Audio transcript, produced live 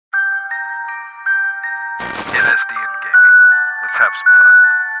PNSD and gaming. Let's have some fun.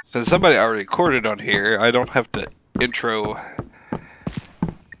 Since somebody already recorded on here, I don't have to intro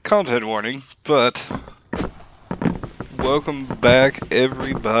content warning, but welcome back,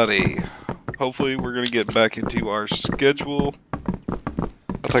 everybody. Hopefully we're going to get back into our schedule.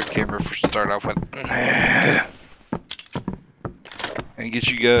 I'll take the camera for start off with. And get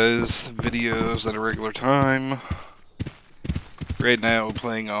you guys videos at a regular time. Right now I'm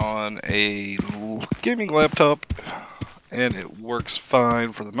playing on a gaming laptop, and it works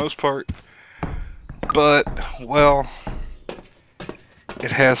fine for the most part. But, well,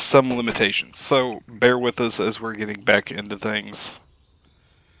 it has some limitations. So bear with us as we're getting back into things.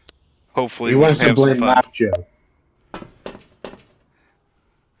 Hopefully we can have some fun. Nacho.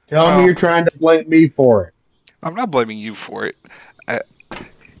 Tell me you're trying to blame me for it. I'm not blaming you for it.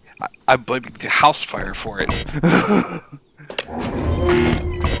 I'm blaming the house fire for it.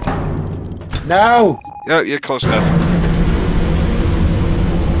 No! Yeah, close enough.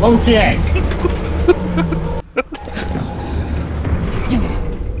 Okay.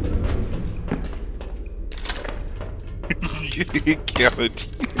 God.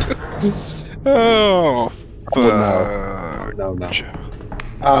 Oh, fuck. No.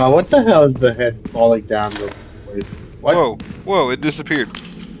 What the hell is the head falling down the way? What? Whoa, it disappeared.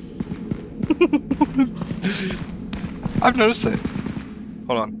 I've noticed that.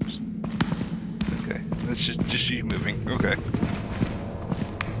 Hold on. Okay, that's just you moving. Okay.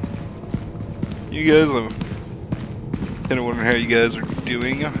 You guys, I'm kind of wondering how you guys are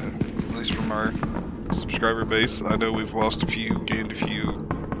doing, at least from our subscriber base. I know we've lost a few, gained a few,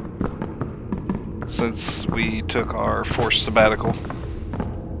 since we took our forced sabbatical.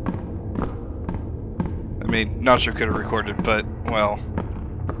 I mean, Nacho could have recorded, but, well,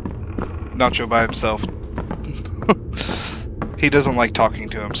 Nacho by himself. He doesn't like talking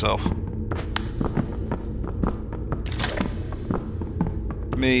to himself.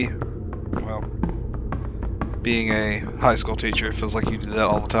 Me, well, being a high school teacher, it feels like you do that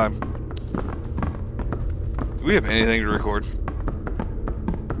all the time. Do we have anything to record?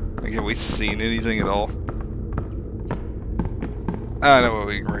 Like, have we seen anything at all? I know what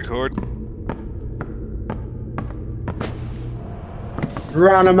we can record.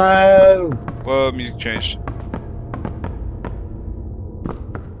 Geronimo! Well, music changed.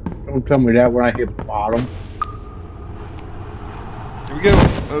 Don't tell me that when I hit bottom. Here we go.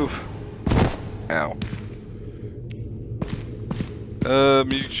 Move. Ow.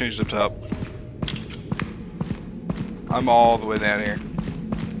 Music changed up top. I'm all the way down here.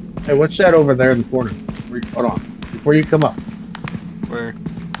 Hey, what's that over there in the corner? Hold on. Before you come up. Where?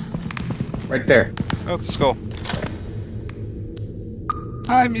 Right there. Oh, it's a skull.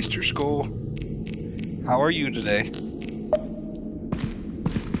 Hi, Mr. Skull. How are you today?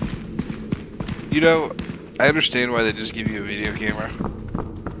 You know, I understand why they just give you a video camera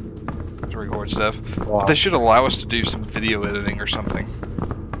to record stuff. Wow. But they should allow us to do some video editing or something.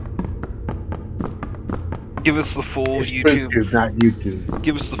 Give us the full YouTube, not YouTube.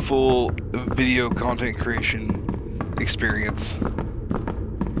 Give us the full video content creation experience.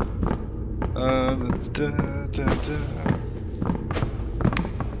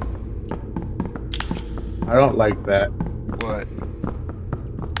 I don't like that. What?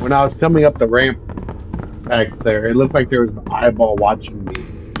 When I was coming up the ramp back there, it looked like there was an eyeball watching me.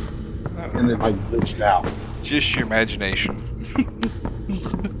 And then I glitched out. Just your imagination.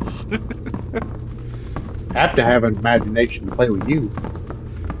 Have to have an imagination to play with you.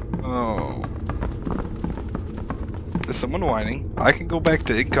 Oh. Is someone whining? I can go back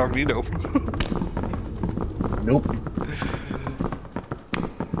to incognito. Nope.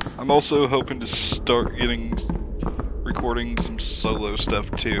 I'm also hoping to start recording some solo stuff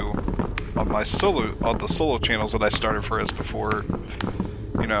too on the solo channels that I started for us before,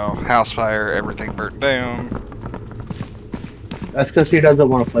 you know, house fire, everything burnt down. That's because he doesn't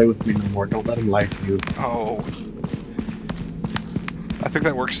want to play with me no more. Don't let him like you. Oh. I think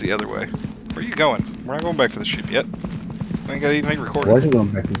that works the other way. Where are you going? We're not going back to the ship yet. I ain't got anything recorded. I wasn't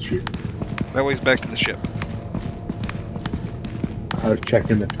going back to the ship. That way's back to the ship. I was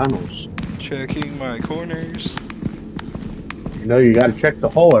checking the tunnels. Checking my corners. You know, you gotta check the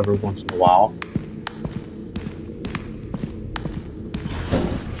hole every once in a while.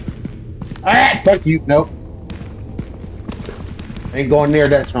 Ah! Fuck you. Nope. Ain't going near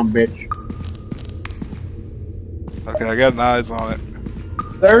that son bitch. Okay, I got an eyes on it.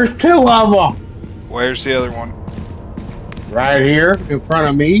 There's two of them! Where's the other one? Right here, in front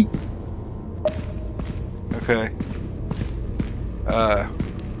of me. Okay.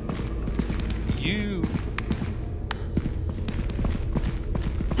 You...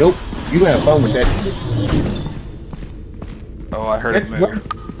 Nope. You have fun with that shit. Oh, I heard it move.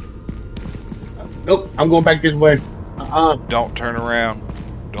 Nope, I'm going back this way. Don't turn around.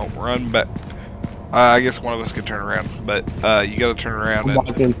 Don't run back. I guess one of us can turn around, but you gotta turn around I'm and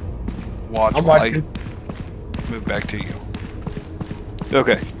watching. watch I'm while watching. I move back to you.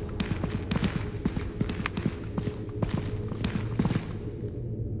 Okay.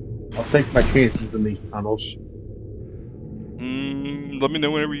 I'll take my chances in these tunnels. Let me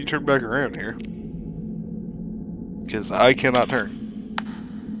know whenever you turn back around here. Because I cannot turn.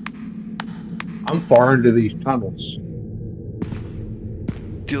 I'm far into these tunnels.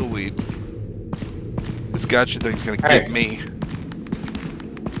 Dillweed. This gotcha thing's gonna Hey. get me.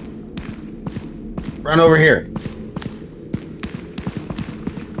 Run over here.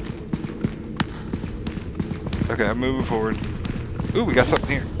 Okay, I'm moving forward. Ooh, we got something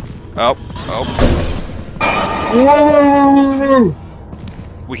here. Oh. Whoa!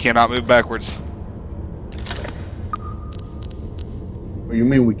 We cannot move backwards. What do you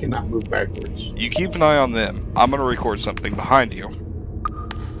mean we cannot move backwards? You keep an eye on them. I'm gonna record something behind you.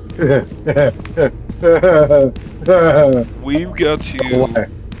 We've got to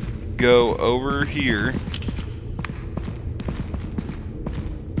go over here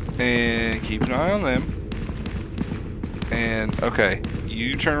and keep an eye on them. And okay,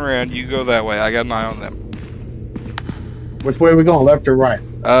 you turn around, you go that way. I got an eye on them. Which way are we going, left or right?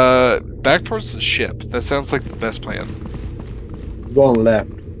 Back towards the ship. That sounds like the best plan. We're going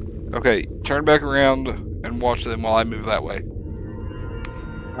left. Okay, turn back around and watch them while I move that way.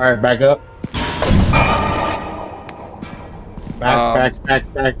 Alright, back up. Back.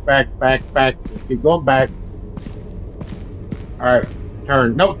 Keep going back. Alright,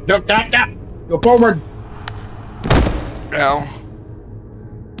 turn. Nope. Stop. Go forward. Ow.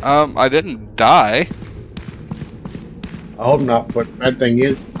 I didn't die. I hope not, but bad thing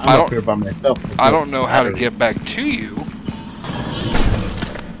is, I'm up here by myself. I don't know how to get back to you.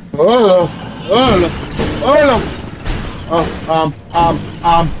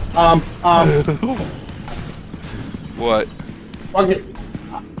 What? Fuck it.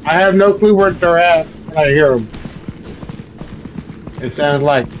 I have no clue where they're at when I hear them. It sounds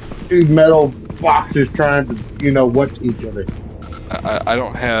like two metal boxes trying to, watch each other. I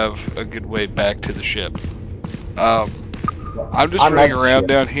don't have a good way back to the ship. I'm just running around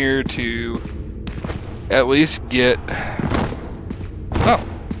down here to at least get... Oh,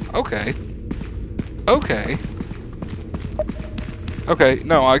 okay. Okay,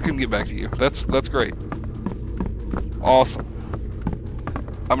 no, I can get back to you. That's great. Awesome.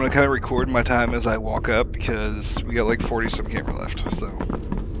 I'm gonna kind of record my time as I walk up because we got like 40-some camera left, so...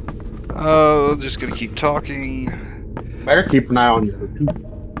 just gonna keep talking. Better keep an eye on your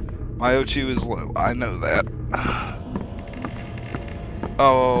O2. My O2 is low, I know that.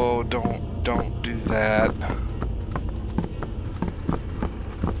 Oh, don't do that.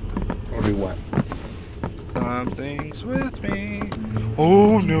 Or do what? Something's with me.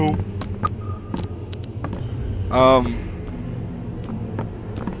 Oh no.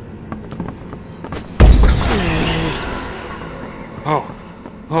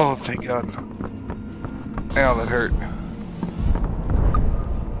 Oh, thank God. Ow, that hurt.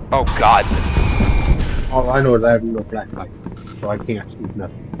 Oh God. All I know is I have no flashlight, so I can't see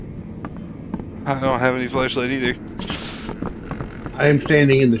nothing. I don't have any flashlight either. I am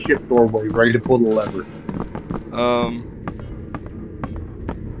standing in the ship doorway, ready to pull the lever.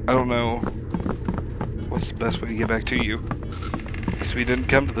 I don't know what's the best way to get back to you. Because we didn't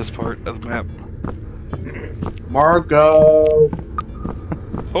come to this part of the map. Marco!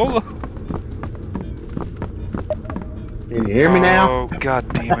 Hold on. Can you hear me now? Oh, God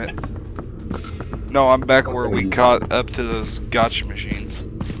damn it. No, I'm back where we caught up to those gotcha machines.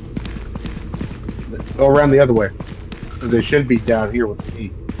 Go around the other way. They should be down here with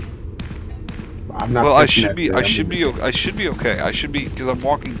me. I'm not. Well, I should be okay. I should be, because I'm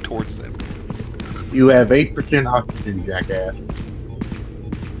walking towards them. You have 8% oxygen, jackass.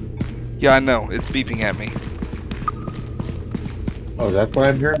 Yeah, I know. It's beeping at me. Oh, that's what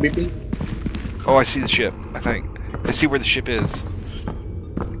I'm hearing, beeping? Oh, I see the ship, I think. I see where the ship is.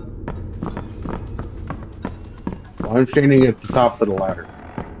 Well, I'm standing at the top of the ladder.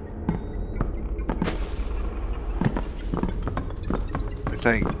 I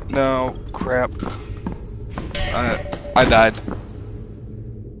think. No, crap. I died.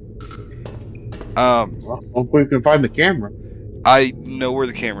 Well, hopefully we can find the camera. I know where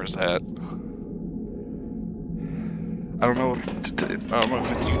the camera's at. I don't know if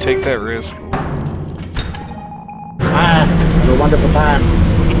you take that risk. Have a wonderful time.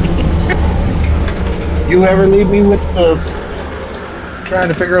 You ever leave me with trying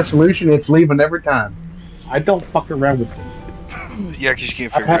to figure out a solution, it's leaving every time. I don't fuck around with this. Yeah, because you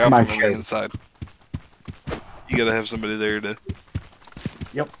can't I've figure it had out my from on share. the inside. You gotta have somebody there to.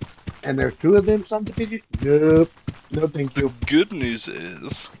 Yep. And there's two of them, sons of bitches? Nope. No, thank The you. good news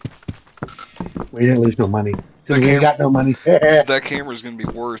is We didn't lose no money. Because that we ain't got no money. that camera's gonna be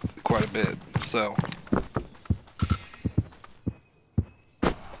worth quite a bit. So,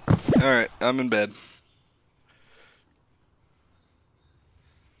 all right, I'm in bed.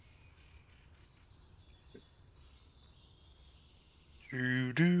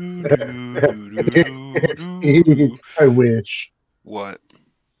 Do, do, do, do, do, do, do. I wish. What?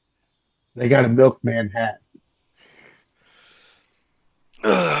 They got a milkman hat.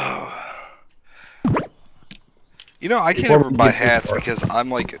 You know, I can't Before ever we buy get too hats far. because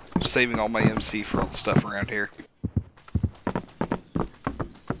I'm like saving all my MC for all the stuff around here.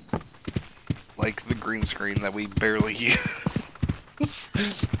 Like the green screen that we barely use.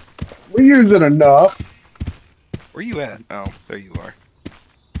 We use it enough. Where you at? Oh, there you are.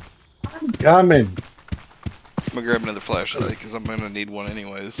 I'm coming. I'm gonna grab another flashlight because I'm gonna need one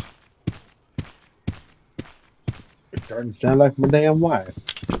anyways. It's starting to sound like my damn wife.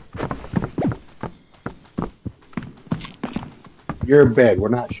 You're in bed. We're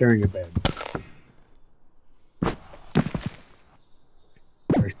not sharing a bed.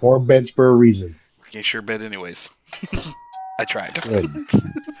 There's 4 beds for a reason. We can't share a bed anyways. I tried. Good.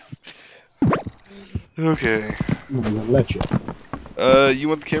 Okay. I'm gonna let you. You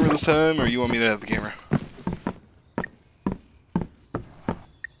want the camera this time, or you want me to have the camera?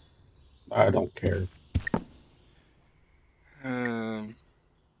 I don't care.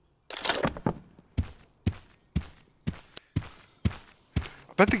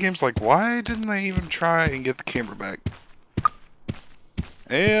 I bet the game's like, why didn't they even try and get the camera back?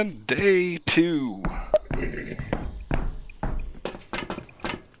 And day 2.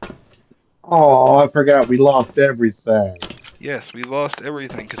 Oh, I forgot we lost everything. Yes, we lost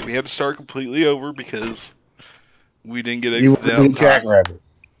everything because we had to start completely over because we didn't get You want exited to out be in a time. jackrabbit.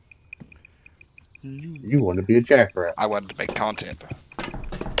 You want to be a jackrabbit. I wanted to make content.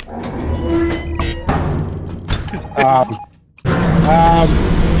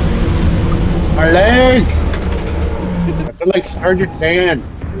 My leg! I feel like Sergeant Dan.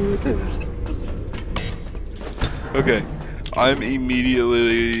 Okay, I'm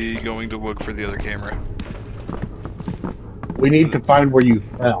immediately going to look for the other camera. We need to find where you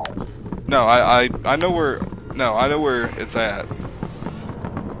fell. No, I know where. No, I know where it's at.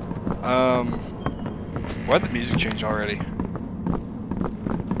 Why'd the music change already? I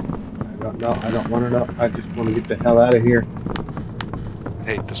don't know. I don't want to know. I just want to get the hell out of here. I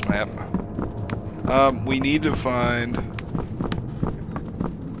hate this map. We need to find.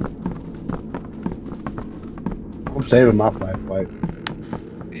 I'm saving my flashlight.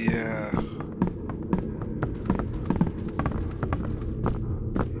 Yeah.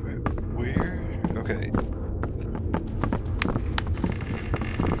 Where? Okay.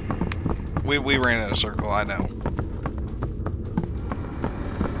 We ran in a circle, I know.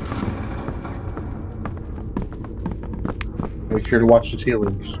 Make sure to watch the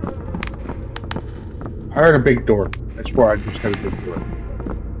ceilings. I heard a big door. I swear I just heard a big door.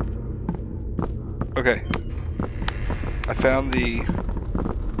 Okay. I found the...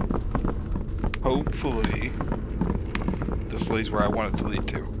 Hopefully... This leads where I want it to lead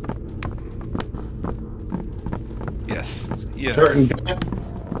to. Yes. Yes. Certain death.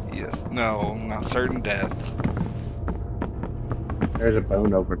 Yes. No, not certain death. There's a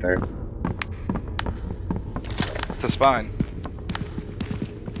bone over there. It's a spine.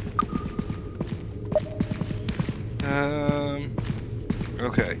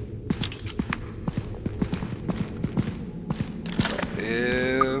 Okay.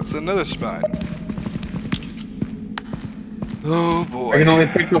 It's another spine. Oh boy. I can only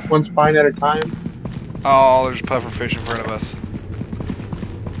pick up one spine at a time. Oh, there's a pufferfish in front of us.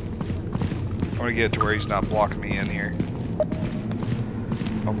 I want to get to where he's not blocking me in here.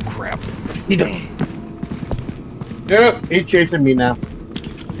 Oh crap. He don't. Yep, he's chasing me now.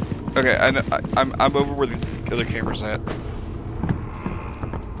 Okay, I know, I'm over where the other camera's at.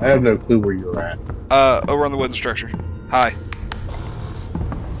 I have no clue where you're at. Over on the wooden structure. Hi.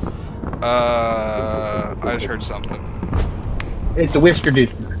 I just heard something. It's a whisker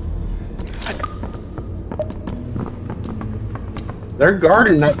disher. They're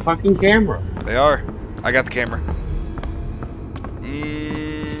guarding that fucking camera. They are. I got the camera.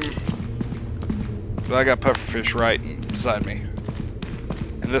 But I got pufferfish right beside me.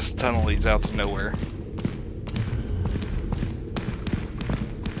 And this tunnel leads out to nowhere.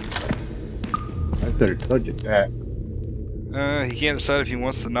 I could have told you that. He can't decide if he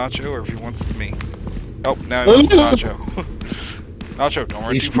wants the nacho or if he wants the meat. Oh, now he wants the nacho. Nacho, don't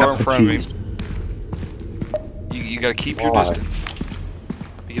run He's too far in front of cheese. me. You gotta keep your Why? distance.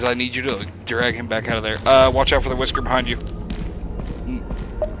 Because I need you to drag him back out of there. Watch out for the whisker behind you.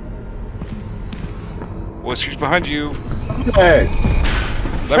 Whiskers behind you. Hey.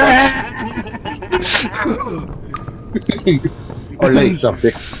 That Or late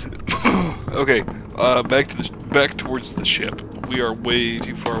something. works. Okay, back towards the ship. We are way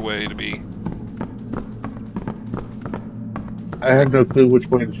too far away to be. I have no clue which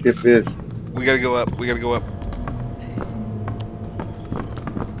way the ship is. We gotta go up. We gotta go up.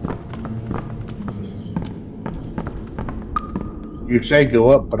 You say go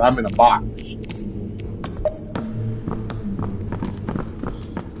up, but I'm in a box.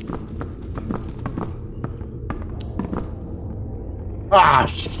 Ah,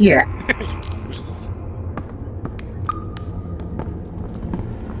 shit.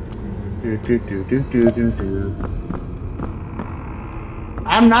 Do.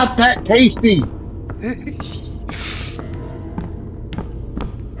 I'm not that tasty.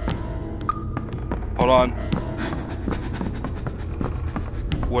 Hold on.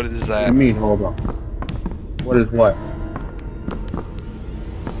 What is What do that? you mean, hold on? What is what?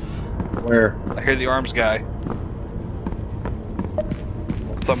 Where? I hear the arms guy.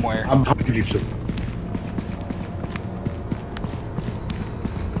 Somewhere. I'm behind you, sir.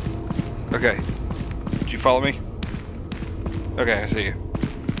 Okay. Did you follow me? Okay, I see you.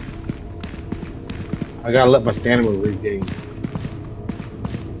 I gotta let my stamina regain.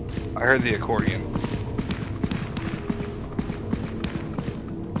 I heard the accordion.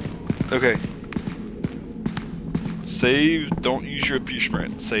 Okay. Save. Don't use your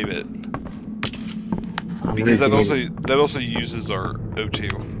sprint. Save it. Because that also uses our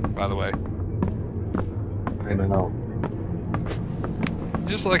O2, by the way. I don't know.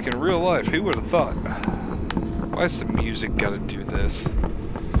 Just like in real life, who would have thought? Why's the music gotta do this?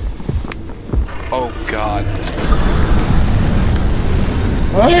 Oh God.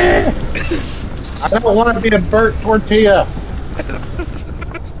 I don't want to be a burnt tortilla.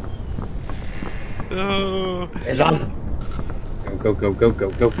 Oh. It's on. Go, go, go, go,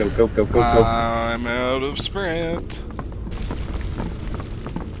 go, go, go, go, go, go. I'm out of sprint.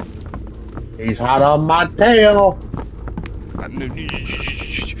 He's hot on my tail.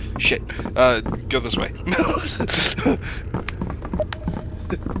 Shit. Go this way.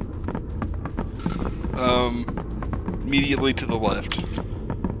 Immediately to the left.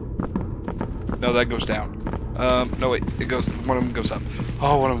 No, that goes down. No wait, it goes. One of them goes up.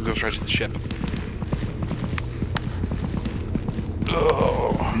 Oh, one of them goes right to the ship.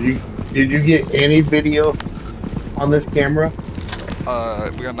 Oh. Did you get any video on this camera?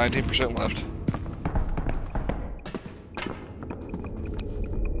 We got 19% left.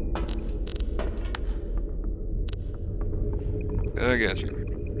 I got you.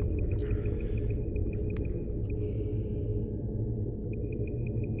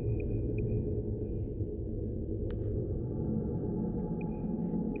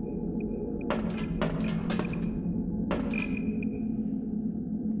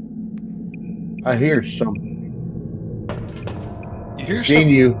 I hear something. You hear Seen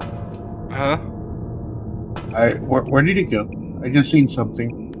something? you. Huh? Where did it go? I just seen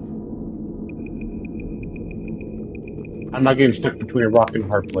something. I'm not getting stuck between a rock and a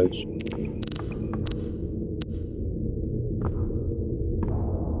hard place.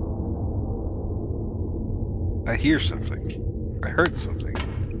 I hear something. I heard something.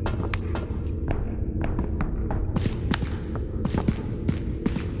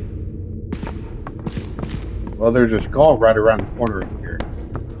 Well, there's a skull right around the corner of here.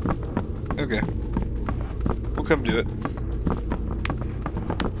 Okay. We'll come do it.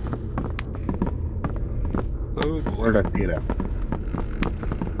 Oh boy. Where'd I see it at?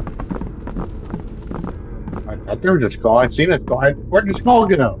 I thought there was a skull. I'd seen a skull. Where'd the skull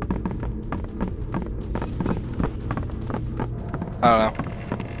go? I don't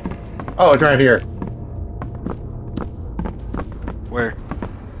know. Oh, it's right here. Where?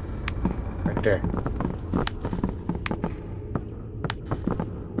 Right there.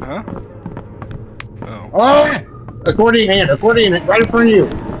 Huh? Oh. Oh! Accordion hand, right in front of you.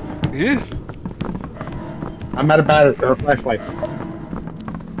 Yeah. I'm out of battery or a flashlight.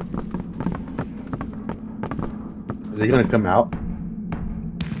 Is he gonna come out?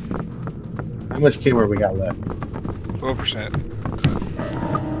 How much camera we got left? 12%.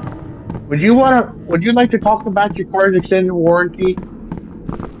 Would you like to talk about your car's extended warranty?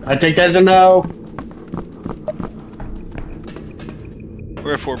 I think that's a no.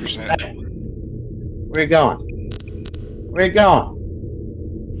 We're at 4%. Where you going? Where you going?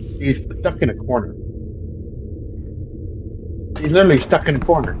 He's stuck in a corner. He's literally stuck in the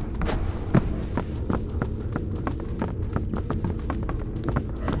corner.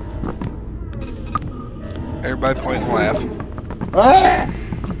 Everybody point and laugh. Ah!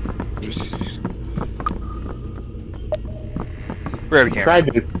 We're out of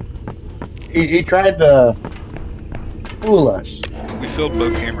camera. He tried to fool us. We filled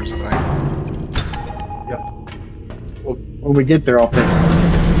both cameras, I think. Yep. Well, when we get there, I'll finish.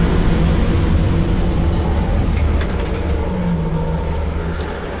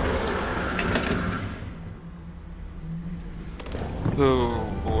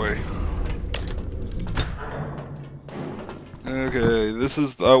 Oh boy. Okay, this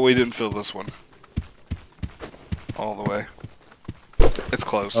is. Oh, we didn't fill this one all the way. It's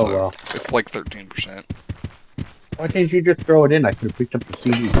close Oh, though. well. It's like 13%. Why can't you just throw it in? I could have picked up the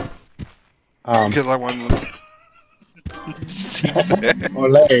CD. Because I wanted to see that.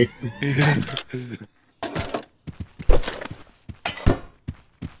 Olay.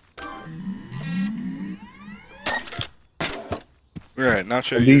 Alright,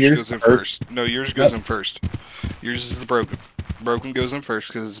 Nacho, Do yours yours goes in first. first. No, yours goes in first. Yours is the broken. Broken goes in first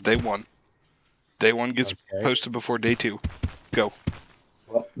because it's day 1. Day 1 gets Okay. posted before day 2. Go.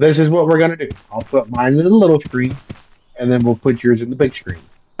 Well, this is what we're gonna do. I'll put mine in the little screen, and then we'll put yours in the big screen.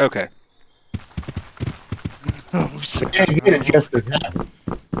 Okay. We can't get it just as happened.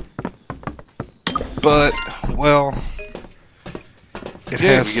 But, well, it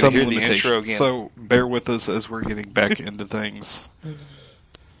Yeah, has we some gotta hear the limitations, intro again. so bear with us as we're getting back into things.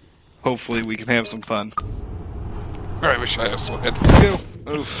 Hopefully we can have some fun. I wish I also had headphones.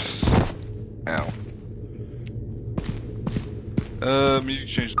 Go. Oh. Ow. Music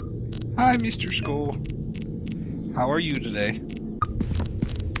change. Hi, Mr. Skull. How are you today?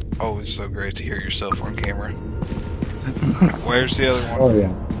 Always so great to hear yourself on camera. Where's the other one? Oh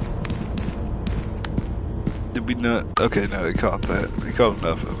yeah. Did we not? Okay, no, they caught that. They caught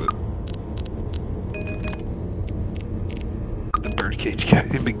enough of it. The bird cage guy,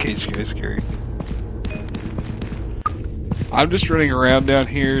 the big cage guy, scary. I'm just running around down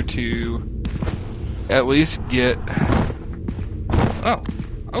here to at least get. Oh,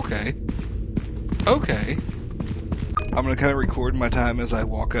 okay. Okay. I'm gonna kind of record my time as I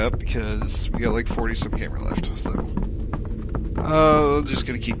walk up because we got like 40 some camera left, so. Just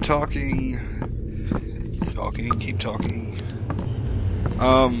gonna keep talking. Keep talking.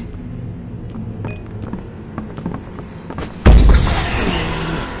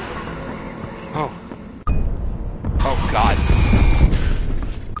 Oh. Oh God.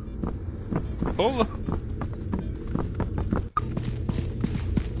 Hold on.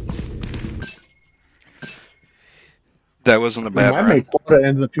 That wasn't a We bad might run. make quota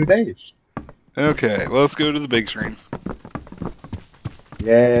in the 2 days. Okay, let's go to the big screen.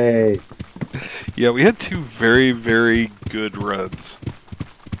 Yay. Yeah, we had 2 very, very good runs.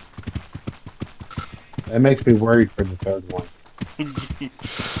 That makes me worried for the third one.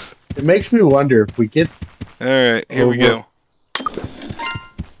 It makes me wonder if we get Alright, here we over. go.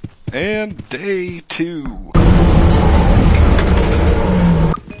 And day 2.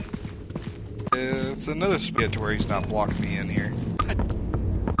 It's another spit to where he's not blocking me in here.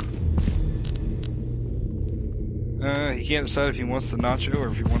 He can't decide if he wants the nacho or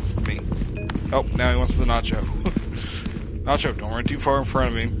if he wants the meat. Oh, now he wants the nacho. Nacho, don't run too far in front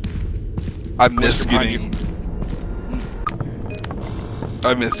of me. I miss getting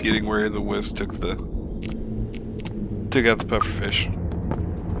where the whiz took out the pufferfish.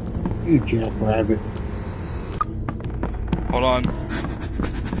 You jackrabbit. Hold on.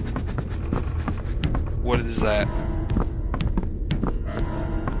 What is that?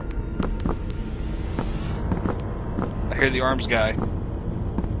 I hear the arms guy.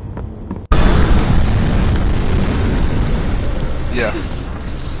 Yeah.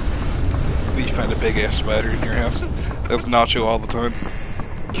 We find a big ass spider in your house. That's Nacho all the time.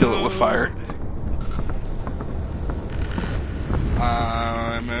 Kill it with fire.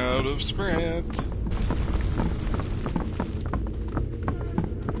 I'm out of sprint.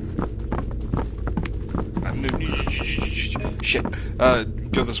 Shit.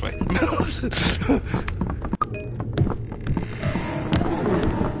 Go this way.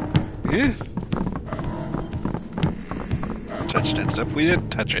 Yeah. Touched it stuff. We didn't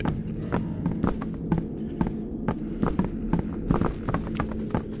touch it.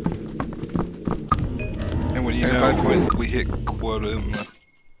 And when you know when we hit quota in the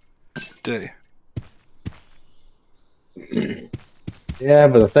day. Yeah,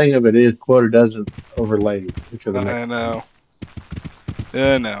 but the thing of it is, quota doesn't overlay each of the I next. know.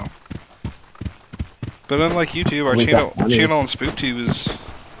 I know. But unlike YouTube, our We got money. channel on SpookTube is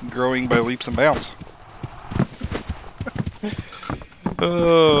growing by leaps and bounds.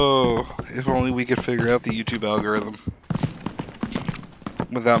 Oh, if only we could figure out the YouTube algorithm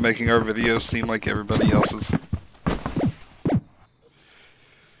without making our videos seem like everybody else's.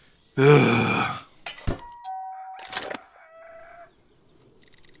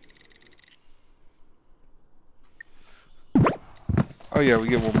 Oh yeah, we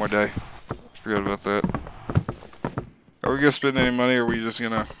get one more day. Forgot about that. Are we gonna spend any money, or are we just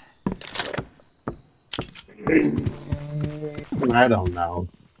gonna... I don't know.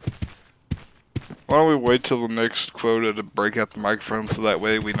 Why don't we wait till the next quota to break out the microphone so that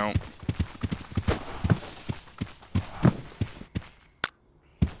way we don't...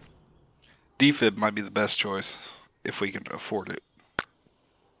 Defib might be the best choice, if we can afford it.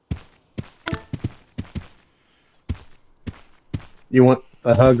 You want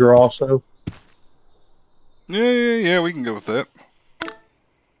the hugger also? Yeah, we can go with that.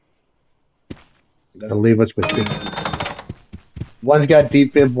 That'll leave us with two. One's got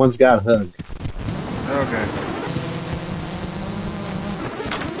defib, one's got hug. Okay.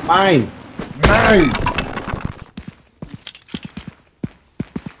 Mine! Mine!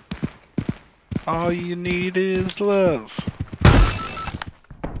 All you need is love.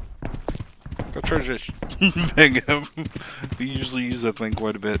 Go try to just bang him. We usually use that thing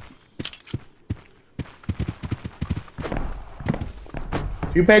quite a bit.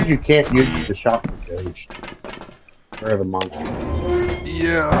 Too bad you can't use the shotgun gauge. Or the monster.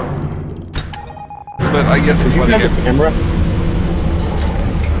 Yeah. But I guess it's Did you letting have it... a camera?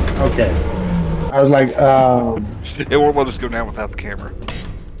 Okay. I was like, It won't let us go down without the camera.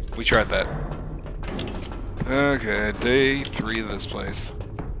 We tried that. Okay, day 3 of this place.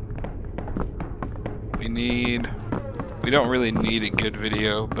 We don't really need a good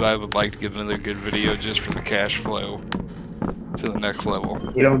video, but I would like to get another good video just for the cash flow to the next level.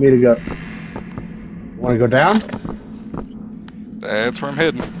 you don't need to go. Want to go down? That's where I'm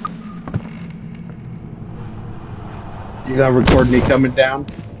heading. You gonna record me coming down?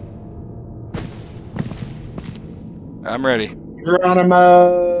 I'm ready.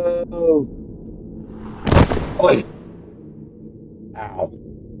 Geronimo! Oi! Ow.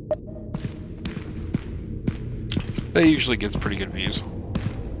 That usually gets pretty good views.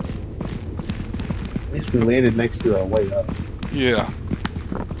 At least we landed next to our way up. Yeah.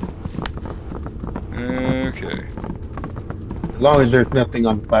 Okay. As long as there's nothing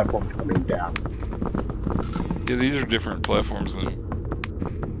on the platform coming down. Yeah, these are different platforms than...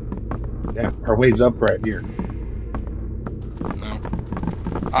 Yeah, our way's up right here. No.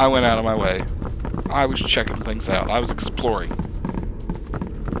 I went out of my way. I was checking things out. I was exploring.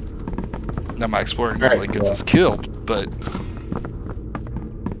 Now my exploring normally gets us killed, but...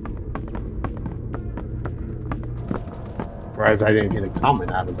 Surprised I didn't get a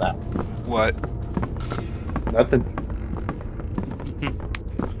comment out of that. What? Nothing.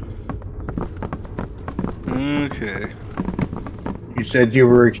 Okay. You said you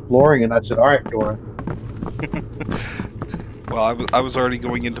were exploring, and I said, alright, Dora. Well, I was already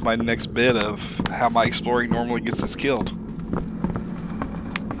going into my next bit of how my exploring normally gets us killed.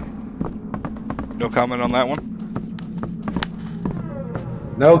 No comment on that one?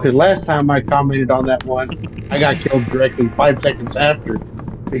 No, because last time I commented on that one, I got killed directly 5 seconds after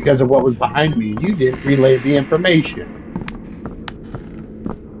because of what was behind me. You didn't relay the information.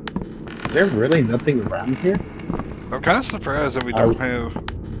 Is there really nothing around here? I'm kind of surprised that we don't have...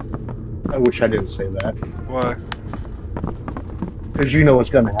 I wish I didn't say that. Why? Because you know what's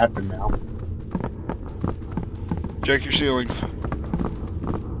going to happen now. Check your ceilings.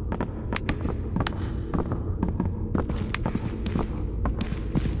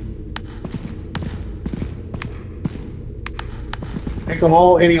 Pick a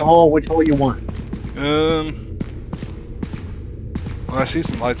hole, any hole, which hole you want. Well, I see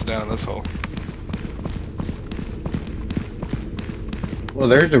some lights down in this hole. Well,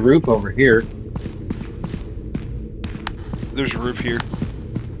 there's a roof over here. There's a roof here.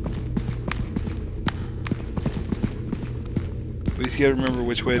 We just gotta remember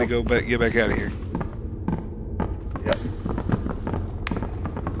which way to go back, get back out of here. Yep.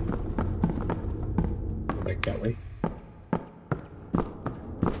 Back that way.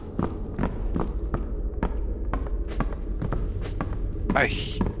 I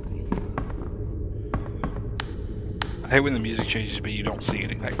hate when the music changes, but you don't see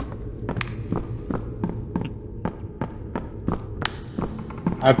anything.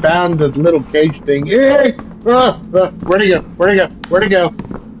 I found the little cage thing. Hey! Where'd he go? Where'd he go? Where'd he go?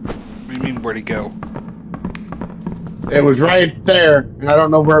 What do you mean, where'd he go? It was right there, and I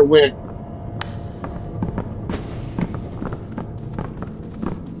don't know where it went.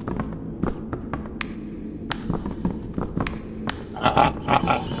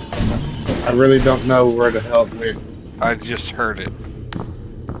 I really don't know where the hell it went. I just heard it.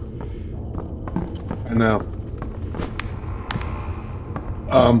 I know.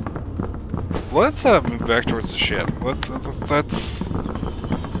 Let's move back towards the ship. Let's.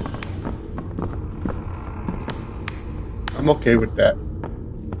 I'm okay with that.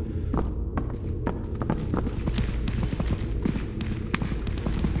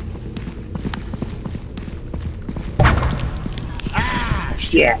 Ah,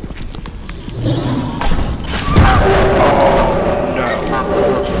 shit. No.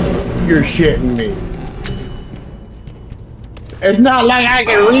 You're shitting me. It's not like I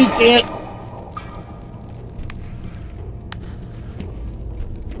can reach it.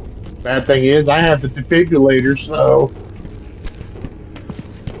 Bad thing is, I have the defibrillator, so.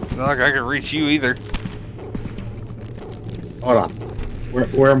 Not like I can reach you either. Hold on.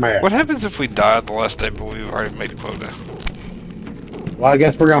 Where am I at? What happens if we die on the last day, but we've already made a quota? Well, I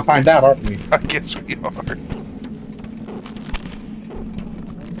guess we're gonna find out, aren't we? I guess we are.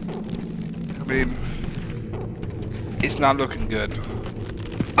 I mean, it's not looking good.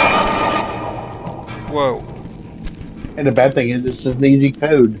 Whoa. And the bad thing is, this is an easy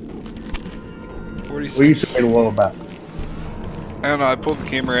code. 46. We used to wait a little about. I don't know, I pulled the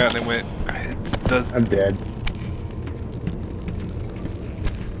camera out and it went. I'm dead.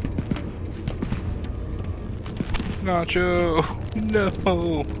 Nacho! No!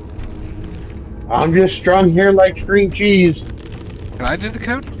 I'm just strung here like string cheese. Can I do the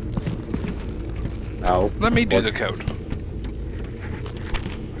code? No. Let me do the code.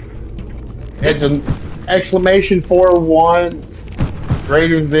 It's an exclamation 4-1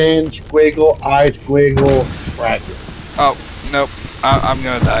 greater than squiggle I squiggle bracket. Oh, nope. I'm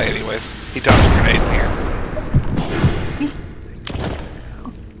gonna die anyways. He tossed a grenade in here.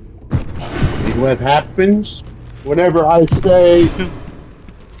 See what happens whenever I say.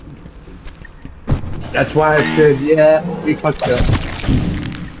 That's why I said, yeah, we fucked up.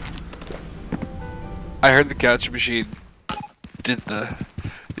 I heard the catch machine did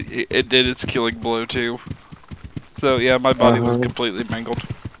it did its killing blow too. So yeah, my body was completely mangled.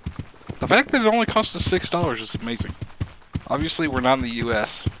 The fact that it only cost us $6 is amazing. Obviously, we're not in the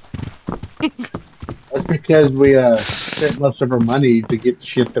U.S. That's because we spent most of our money to get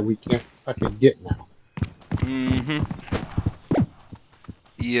shit that we can't fucking get now. Mm-hmm.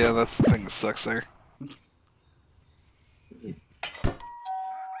 Yeah, that's the thing that sucks there.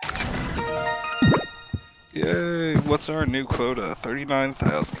 Yay, what's our new quota?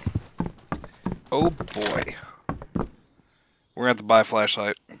 39,000. Oh boy. We're gonna have to buy a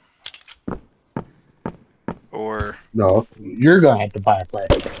flashlight. Or... No, you're gonna have to buy a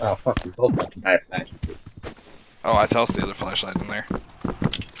flashlight. Oh, fuck, we both have to buy a flashlight. oh, I tossed the other flashlight in there.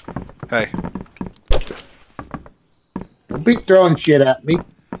 Hey. Don't be throwing shit at me.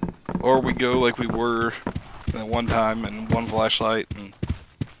 Or we go like we were at one time and one flashlight and...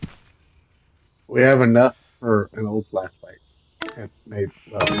 We have enough for an old flashlight. It's made,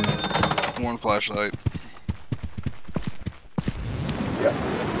 well, one flashlight. yeah.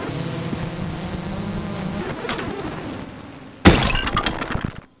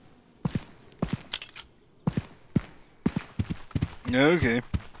 Okay.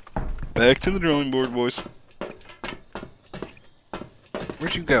 Back to the drawing board, boys.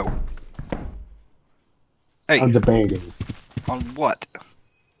 Where'd you go? Hey. I'm debating. On what?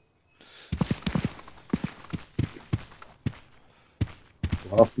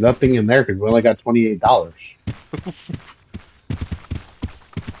 Well, nothing in there because we only got $28.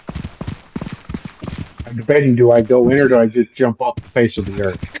 I'm debating, do I go in or do I just jump off the face of the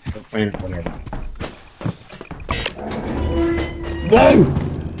earth? The planet, whatever. No!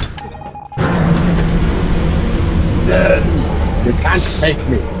 No! You can't take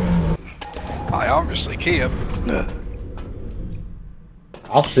me. I obviously can.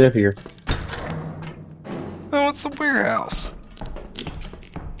 I'll sit here. No, it's the warehouse.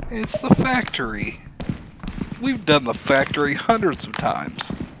 It's the factory. We've done the factory hundreds of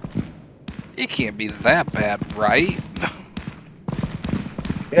times. It can't be that bad, right?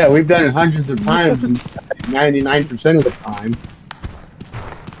 Yeah, we've done it hundreds of times, and 99% of the time.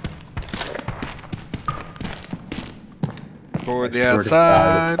 For the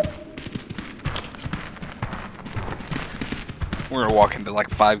outside. We're gonna walk into like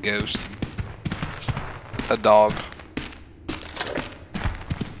 5 ghosts. A dog.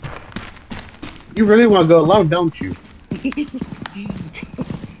 You really want to go alone, don't you?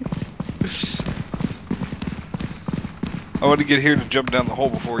 I want to get here to jump down the hole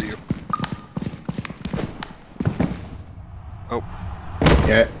before you. Oh.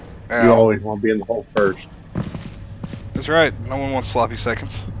 Yeah. Ow. You always want to be in the hole first. That's right. No one wants sloppy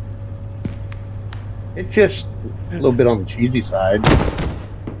seconds. It's just a little bit on the cheesy side.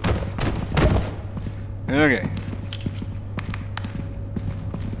 Okay.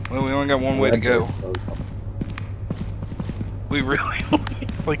 Well, we only got one Oh, way to that go. door's closed. We really only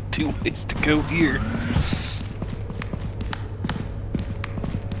have like 2 ways to go here.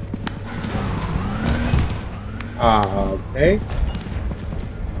 Okay.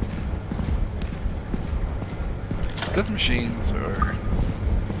 Death machines or...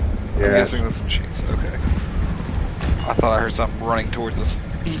 I'm Yeah. guessing that's machines. Okay. I thought I heard something running towards us.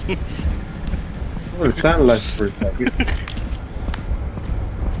 Well, it sounded like for a second.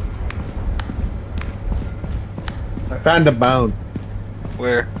 I found a bone.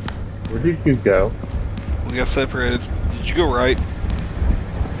 Where? Where did you go? We got separated. Did you go right?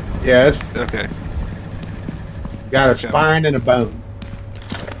 Yes. Okay. Got a Okay. spine and a bone.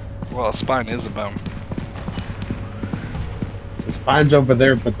 Well, a spine is a bone. The spine's over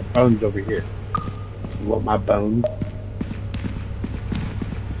there, but the bone's over here. You want my bone?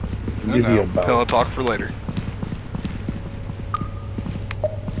 No, Give you no. a bone. Pillow talk for later.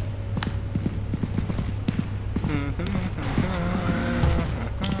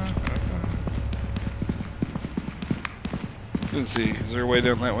 Let's see. Is there a way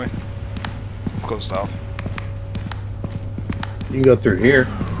down that way? Closed off. You can go through here.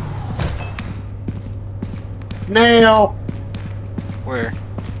 Nail! Where?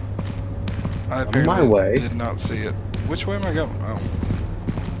 I On apparently my way. did not see it. Which way am I going? Oh.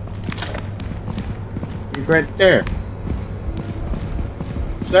 He's right there.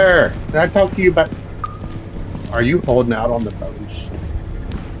 Sir, did I talk to you about... Are you holding out on the bones?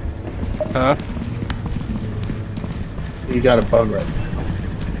 Huh? You got a bone right now.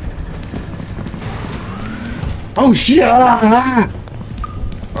 Oh shit! Ah!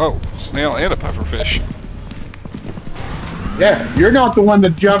 Oh, snail and a pufferfish. Yeah, you're not the one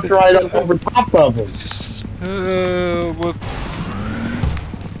that jumped right up over top of him. What's...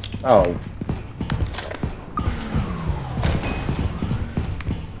 Oh.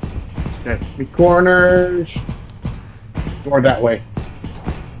 Check the corners. Door that way.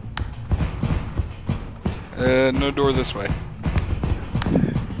 No door this way.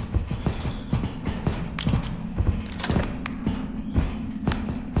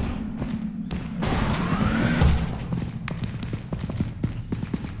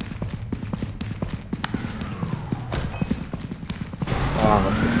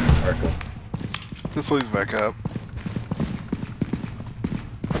 This leads back up.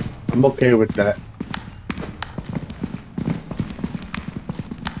 I'm okay with that.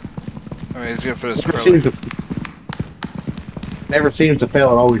 I mean, he's gonna put us Never probably... seems to, never seems to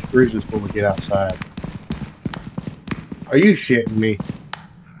fail. It always bruises when we get outside. Are you shitting me?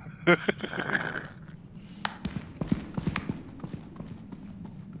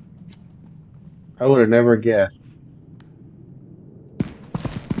 I would have never guessed.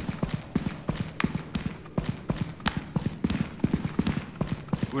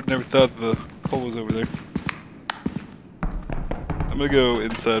 Would never thought the hole was over there. I'm gonna go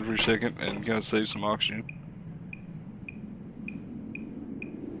inside for a second and kind of save some oxygen.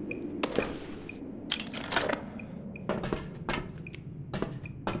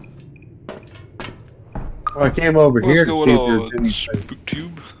 Well, I came over What's here to going see if on, there's anything. Spook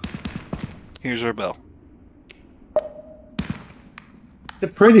Tube? Here's our bell. It's a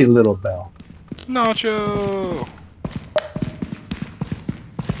pretty little bell. Nacho!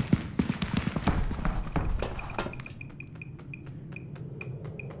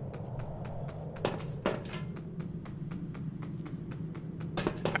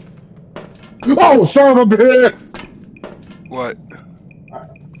 Oh, son of a bitch! What?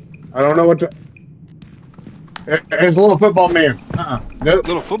 I don't know what to. It's a little football man. Nope.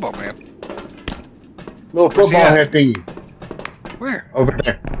 Little football man. Little Where's he football at? head thingy. Where? Over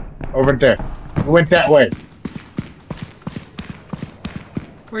there. Over there. It went that way.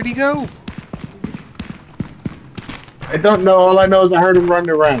 Where'd he go? I don't know. All I know is I heard him running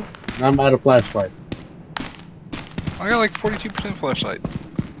around. And I'm out of flashlight. I got like 42% flashlight.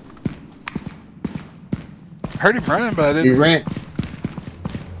 I heard him running, but I He didn't. ran.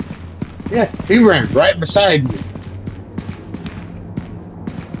 Yeah, he ran right beside me.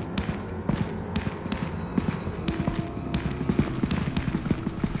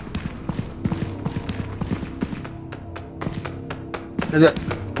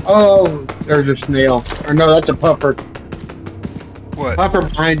 Oh, there's a snail. Or no, that's a puffer. What? Puffer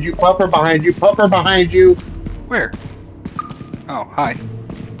behind you, puffer behind you, puffer behind you. Where? Oh, hi.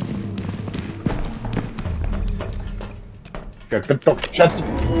 Shut the.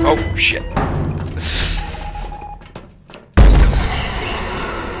 Oh, shit.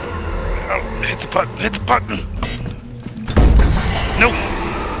 Hit the button. Hit the button. Nope.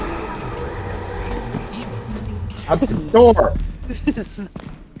 Out the door.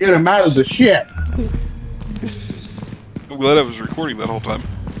 Get him out of the ship. I'm glad I was recording that whole time.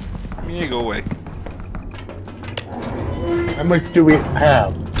 Yeah, go away. How much do we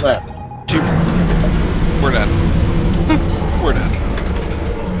have left? 2. We're done. We're done.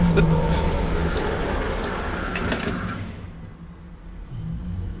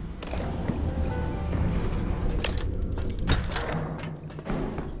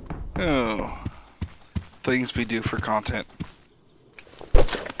 Oh. Things we do for content.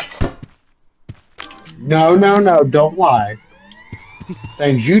 No, no, no, don't lie.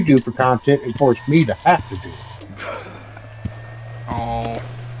 Things you do for content and force me to have to do it. Oh.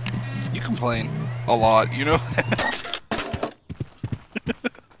 You complain a lot, you know that?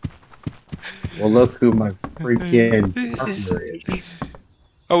 Well, look who my freaking partner is.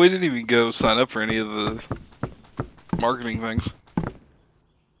 Oh, we didn't even go sign up for any of the marketing things.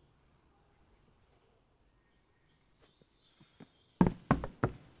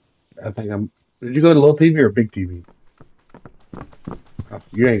 I think I'm. Did you go to little TV or big TV? Oh,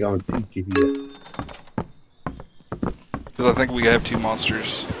 you ain't going to big TV yet. Because I think we have 2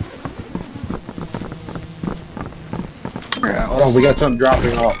 monsters. Hold on, we got something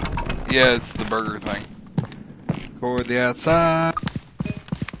dropping off. Yeah, it's the burger thing. Toward the outside.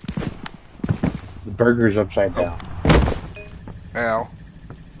 The burger's upside down. Ow.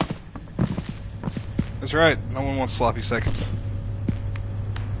 That's right, no one wants sloppy seconds.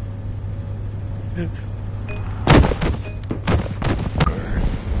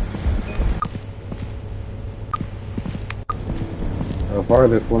 So far,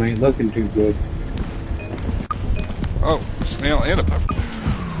 this one ain't looking too good. Oh, snail and a pepper.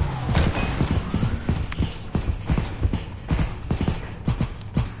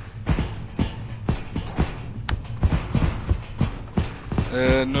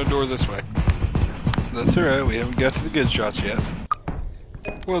 No door this way. That's alright, we haven't got to the good shots yet.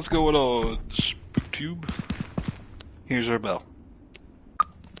 What's going on, SpookTube? Here's our bell.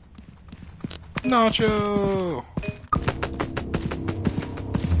 Nacho!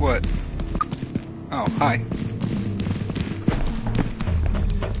 What? Oh, hi.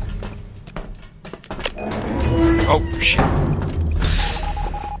 Oh, shit.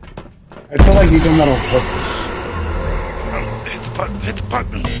 I feel like you done that on purpose. Hit the button. Hit the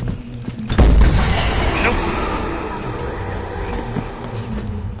button. Nope.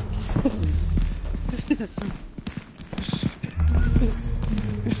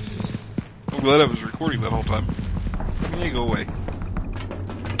 I'm glad I was recording that whole time. Yeah, go away.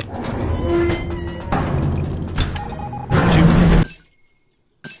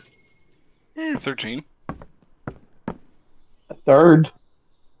 2. 13. A third.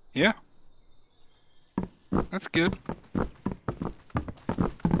 Yeah. That's good.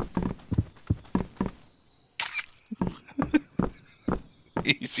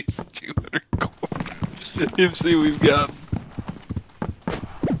 Easiest 200 gold. MC we've got.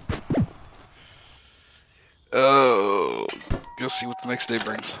 Oh, go see what the next day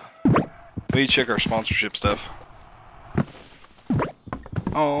brings. We check our sponsorship stuff.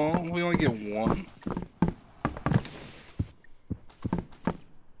 Oh, we only get 1.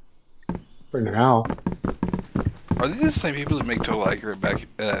 For now. Are these the same people that make totally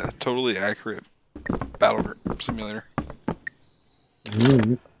accurate battle simulator?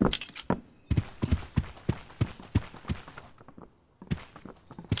 Mm.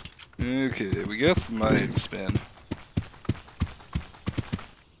 Okay, we got some money to spend.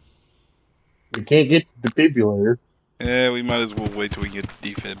 We can't get the defibrillator. Yeah, we might as well wait till we get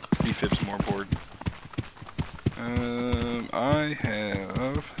defib. Defib's more important. I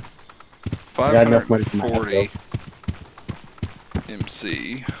have Got enough money for my 540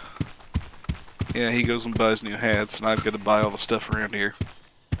 MC. Yeah, he goes and buys new hats, and I've got to buy all the stuff around here.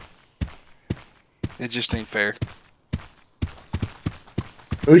 It just ain't fair.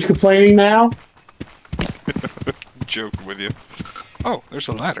 Who's complaining now? Joking with you. Oh, there's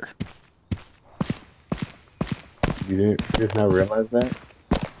a ladder. You didn't just now realize that?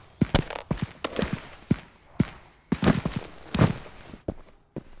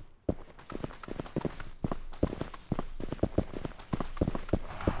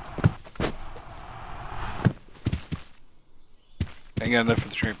 Ain't got enough for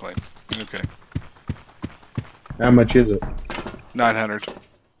the trampoline. Okay. How much is it? 900.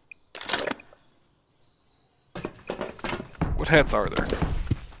 What hats are there?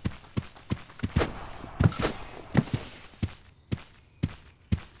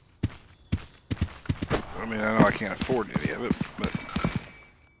 I mean, I know I can't afford any of it, but...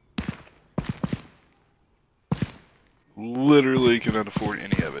 cannot afford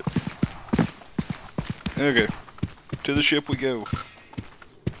any of it. Okay. To the ship we go.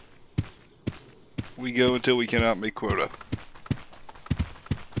 We go until we cannot make quota.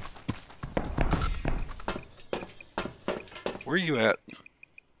 Where are you at?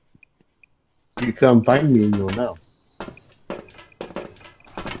 You come find me and you'll know.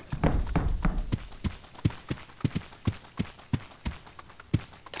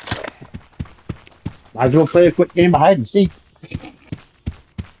 Might as well play a quick game of hide and seek.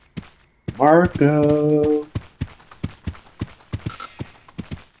 Marco.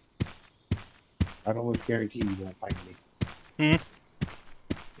 I almost guarantee you won't find me. Hmm?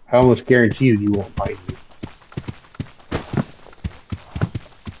 I almost guarantee you won't find me.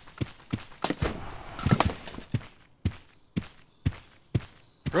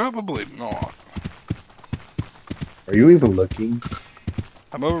 Probably not. Are you even looking?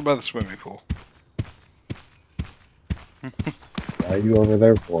 I'm over by the swimming pool. Why are you over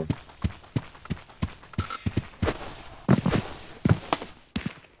there for?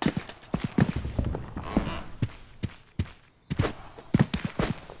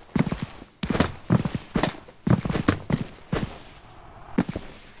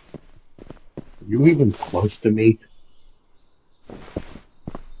 Are you even close to me?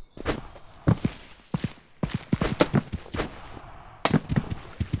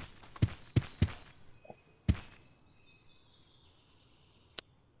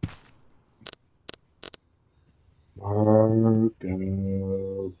 Marco.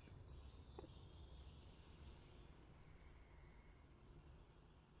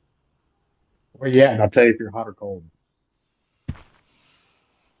 Where you at? And I'll tell you if you're hot or cold.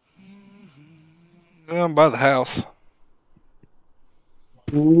 I'm by the house.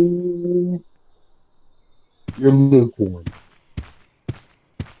 Ooh, you're lukewarm.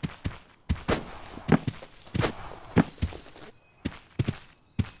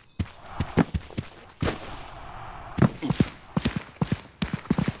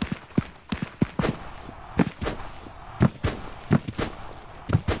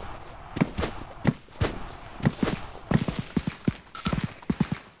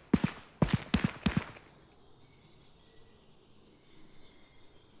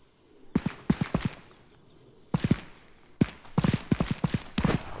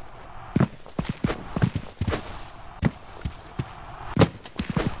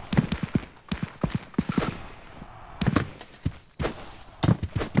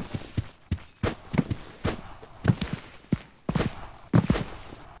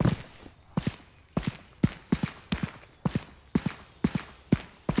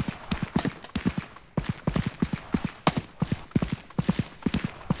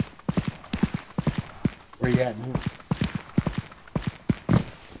 Where you at now?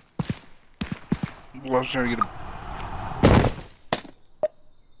 Well, I was trying to get a...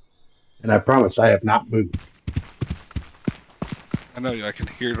 And I promise I have not moved. I know I can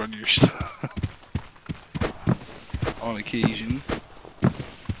hear it on your... on occasion.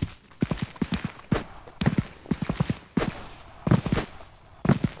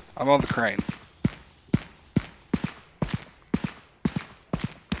 I'm on the crane.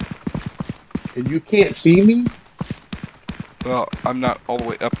 And you can't see me? Well, I'm not all the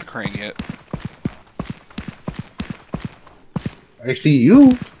way up the crane yet. I see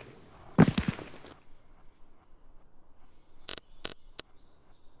you.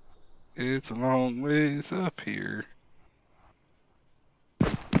 It's a long ways up here.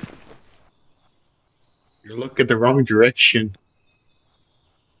 You're looking the wrong direction.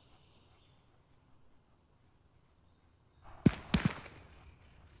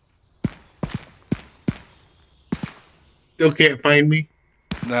 Still can't find me?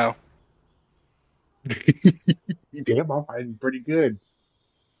 No. Damn, I'm hiding pretty good.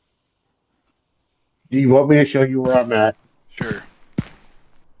 Do you want me to show you where I'm at? Sure.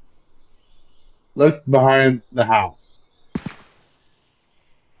 Look behind the house.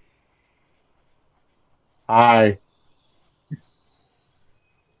 Hi.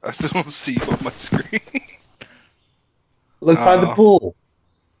 I still don't see you on my screen. Look by the Oh. pool.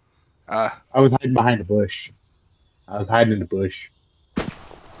 Ah. I was hiding behind a bush. I was hiding in the bush.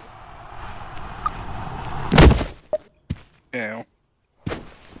 Yeah.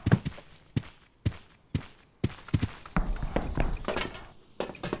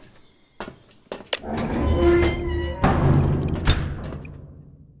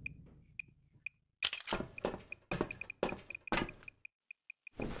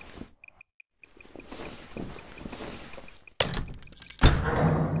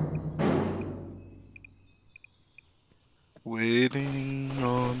 Waiting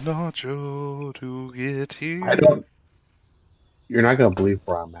on Nacho to get I here. don't. You're not gonna believe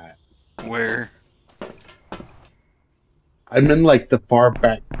where I'm at. Where? I'm in like the far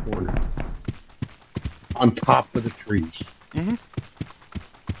back corner, on top of the trees. Mm-hmm.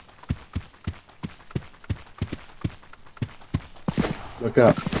 Look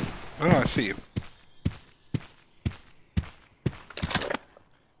up. Oh, I see you.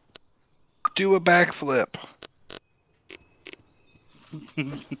 Do a backflip.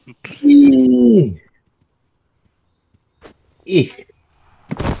 Eek.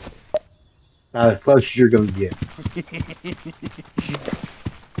 Now the closest you're gonna get.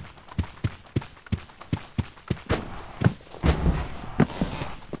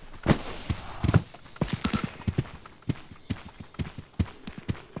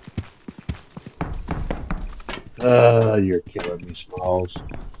 You're killing me, Smalls.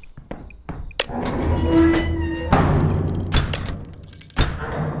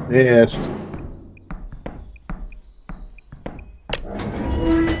 Missed.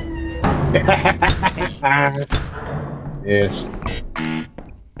 Missed.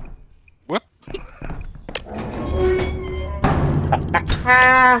 What?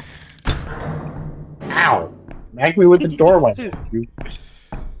 Ow! Smack me with the doorway. You.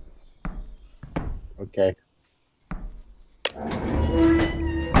 Okay.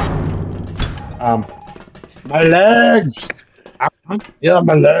 My legs! Yeah,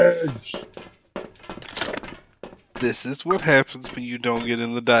 my legs! This is what happens when you don't get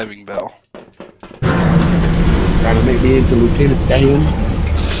in the diving bell. Trying to make me into Lieutenant Dan?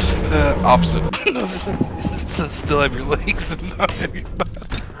 Opposite. Still have your legs and not have your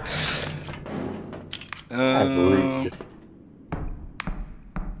body. Agreed.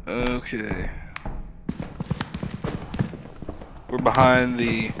 Okay. We're behind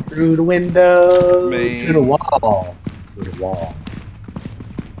the Through the window, main. to the wall. To the wall.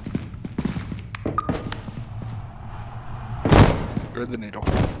 Thread the needle.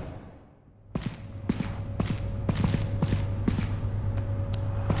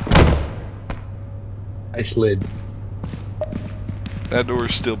 I slid. That door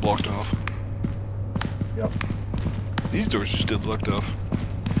is still blocked off. Yep. These doors are still blocked off.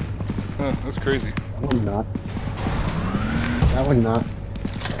 Huh, that's crazy. That one not. That one not.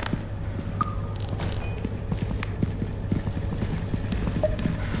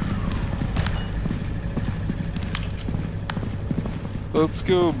 Let's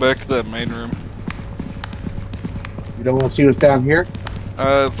go back to that main room. You don't want to see what's down here?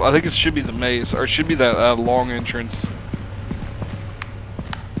 I think it should be the maze, or it should be that long entrance.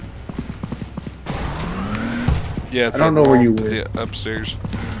 Yeah, it's I don't that know where long you to went. the upstairs.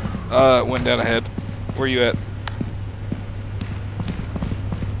 Went down ahead. Where you at?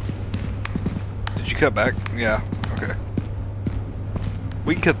 Did you cut back? Yeah, okay.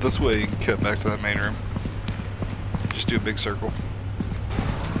 We can cut this way and cut back to that main room. Just do a big circle.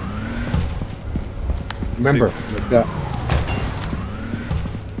 Remember, look up.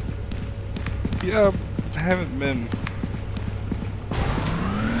 Yeah, I haven't been.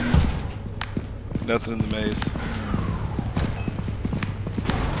 Nothing in the maze.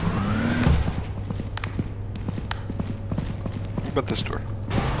 What about this door?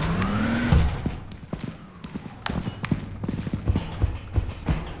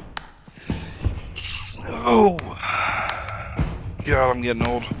 Oh! God, I'm getting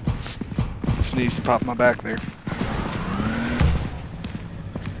old. Sneeze to pop my back there.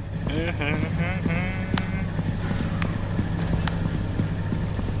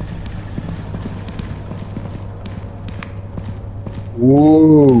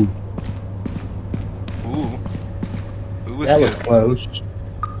 Ooh, Ooh. Ooh, was that good. was close.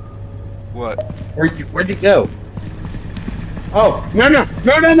 What? Where'd you go? Oh, no!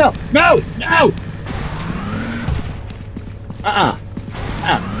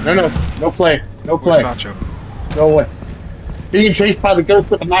 No play. No Where's play. Nacho? No way. Being chased by the ghost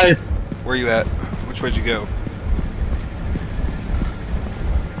with a knife. Where you at? Which way'd you go?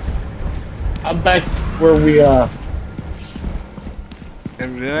 I'm back where we,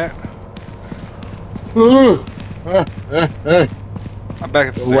 Can we do that? uh. I'm back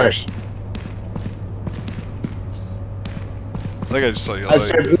at the Go away. stairs. I think I just saw you. I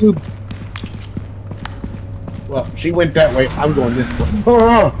said, ooh. Well, she went that way. I'm going this way.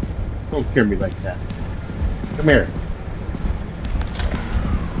 Oh, don't scare me like that. Come here.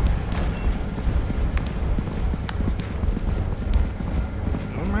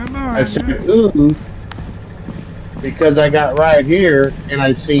 I said, ooh, because I got right here and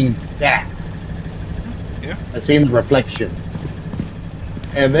I seen that. Yeah. I seen the reflection.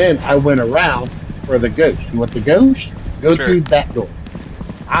 And then I went around for the ghost. You want the ghost? Go Sure. through that door.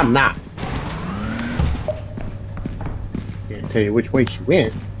 I'm not. Can't tell you which way she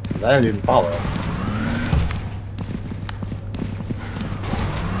went, 'cause I didn't follow.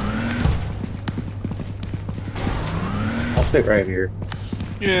 I'll sit right here.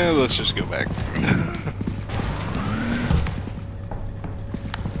 Yeah, let's just go back.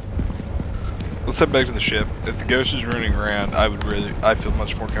 Let's head back to the ship. If the ghost is running around, I feel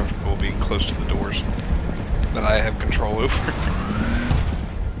much more comfortable being close to the doors that I have control over.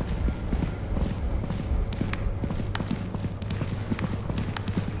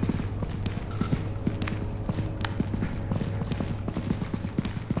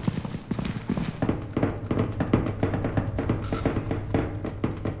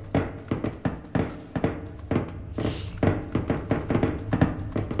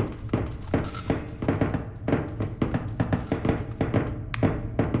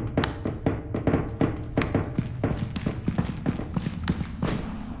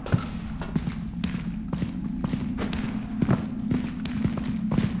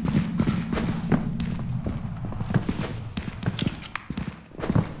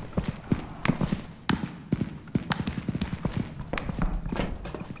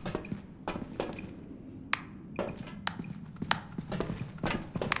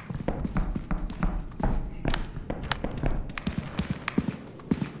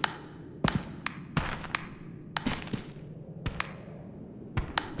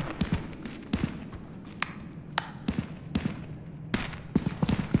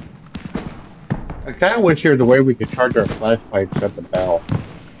 I kind of wish there was a way we could charge our flashlights at the bell.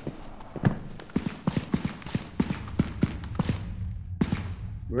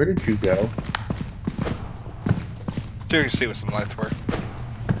 Where did you go? So you can see what some lights were.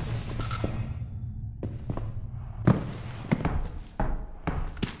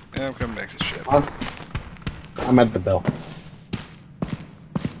 Yeah, I'm coming back to the ship. I'm at the bell.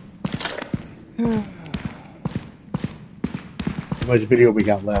 How much video we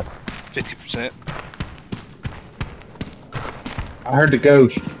got left? 50%. I heard the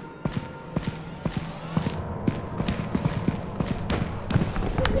ghost.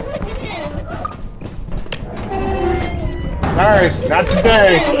 Sorry, not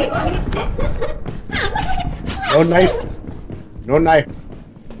today. No knife. No knife.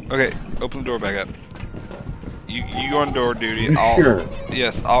 Okay, open the door back up. You on door duty. You sure?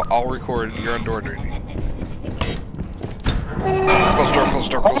 Yes, I'll record. You're on door duty. Close door, close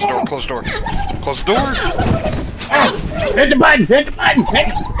door, close door, close door. Close the door! Ah, hit the button! Hit the button!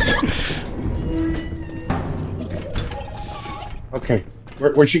 Okay,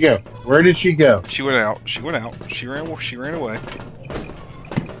 where'd she go? Where did she go? She went out. She went out. She ran away.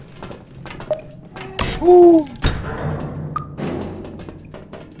 Ooh.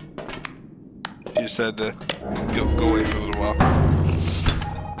 She just said to go away for a little while.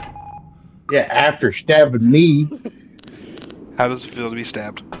 Yeah, after stabbing me. How does it feel to be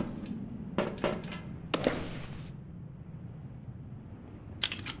stabbed?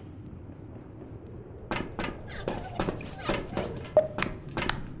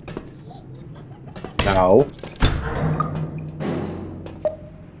 No.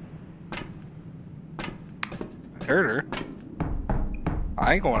 I heard her.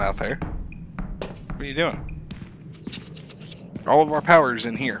 I ain't going out there. What are you doing? All of our power's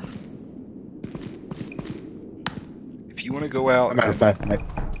in here. If you want to go out... I'm out of flashlight.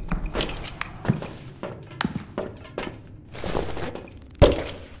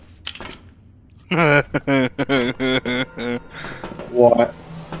 What?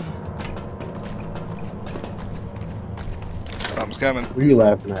 Something's coming. What are you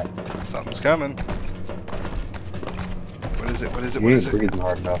laughing at? Something's coming. What is it? What is it? You What ain't is it? breathing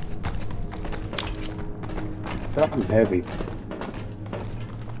hard enough. Something heavy.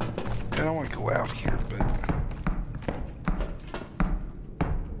 I don't want to go out here, but...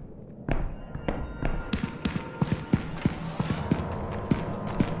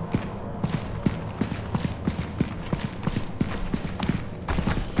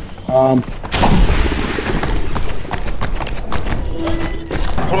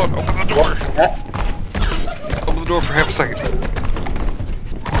 Hold on, open the door. Open the door for half a second.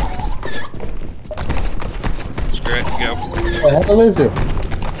 Screw it, go. What the hell is it?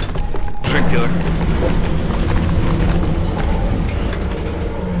 Shrink killer.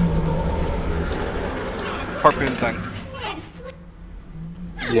 Harpoon thing.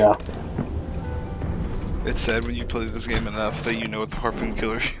 Yeah. It's sad when you play this game enough that you know what the harpoon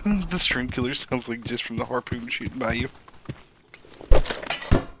killer, the string killer sounds like just from the harpoon shooting by you.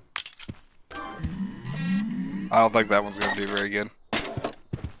 I don't think that one's gonna do very good.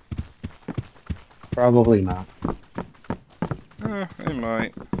 Probably not. It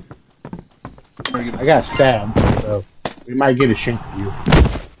might. I got stabbed, so We might get a shank for you.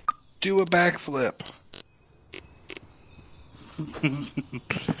 Do a backflip.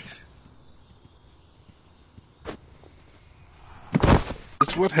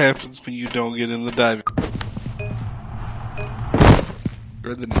 That's what happens when you don't get in the diving.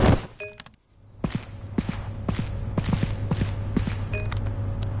 Or the net.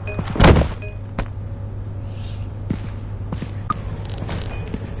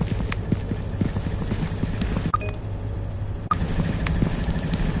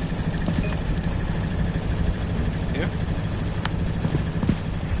 Yeah.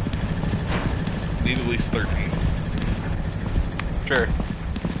 Need at least 13. Sure.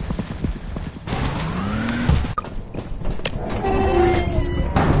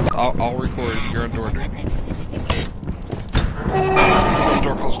 I'll record it. You're on door duty. Close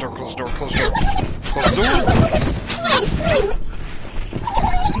door, close door, close door, close door. Close door!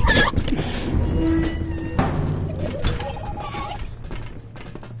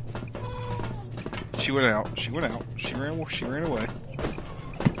 She went out. She went out. She ran away.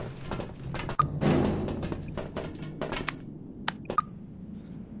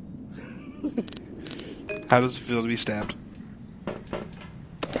 How does it feel to be stabbed?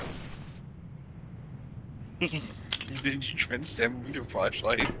 Did you try and stab him with your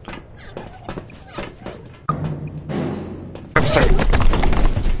flashlight? I'm sorry.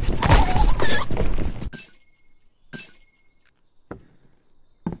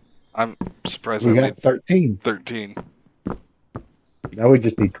 I'm surprised We I got made 13. 13. Now we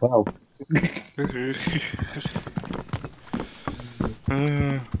just need 12.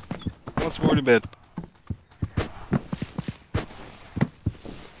 What's more to bed?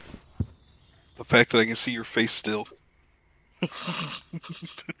 The fact that I can see your face still.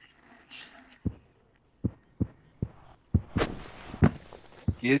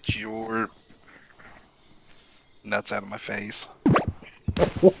 Get your nuts out of my face.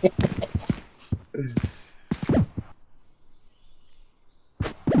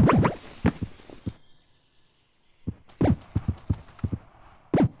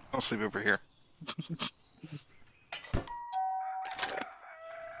 I'll sleep over here.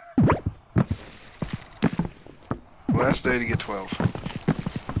 Last day to get 12.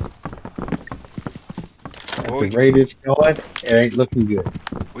 At Well, the rate it's going, it ain't looking good.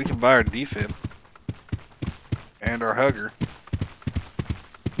 we can buy our defib. And our hugger.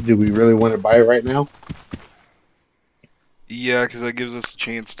 Do we really want to buy it right now? Yeah, because that gives us a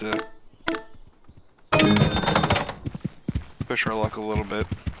chance to push our luck a little bit.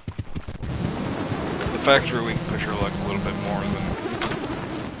 The factory, we can push our luck a little bit more than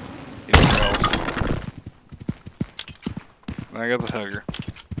anywhere else. I got the hugger.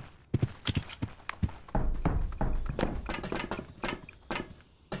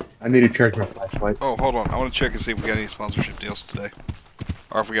 I need to charge my flashlight. Oh, hold on. I want to check and see if we got any sponsorship deals today.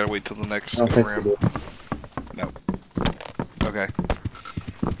 Or if we gotta wait till the next I don't go think we round. do. No. Okay.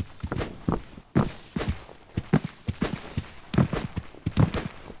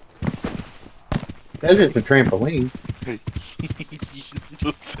 That is a trampoline.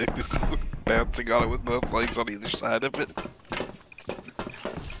 Bouncing on it with both legs on either side of it.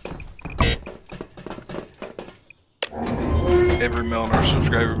 Every male in our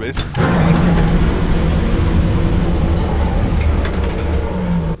subscriber base is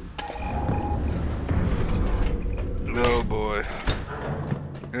oh boy.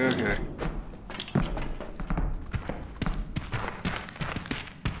 Okay.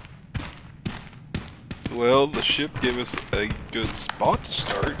 Well, the ship gave us a good spot to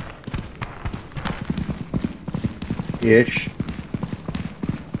start. Ish.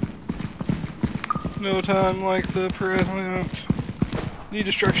 No time like the present. Need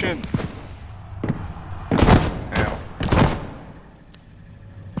destruction. Ow.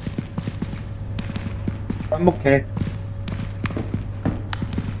 I'm okay.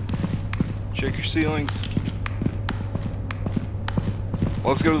 Check your ceilings.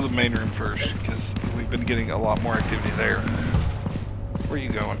 Let's go to the main room first, because we've been getting a lot more activity there. Where are you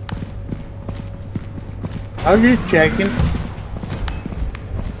going? I'm just checking.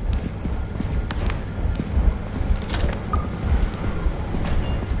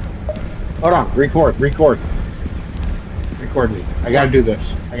 Hold on, record me. I gotta do this.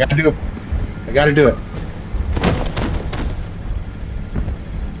 I gotta do it.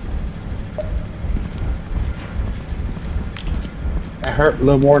 That hurt a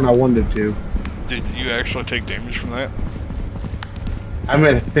little more than I wanted to. Did you actually take damage from that? I'm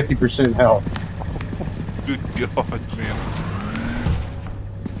at 50% health. Good God, man.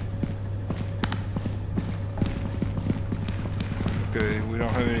 Okay, we don't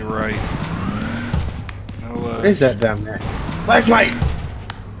have any right. No What is that down there? Flashlight!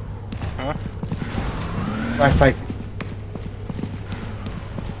 Huh? Flashlight.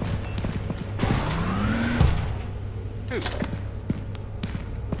 Dude.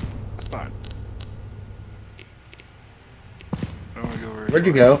 It's fine. I don't want to go very Where'd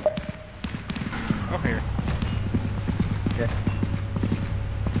you far. go? I'm here. Yeah.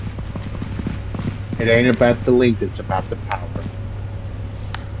 It ain't about the length, it's about the power.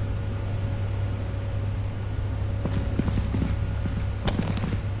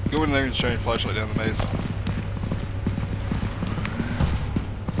 Go in there and shine your flashlight down the maze.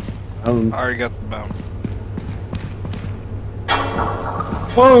 I already got the bone.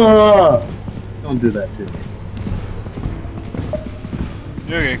 Oh! Don't do that to me.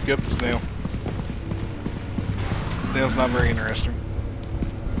 Okay, get the snail. Snail's not very interesting.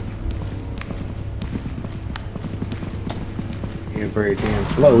 He ain't very damn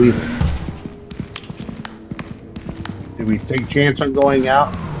slow either. Did we take a chance on going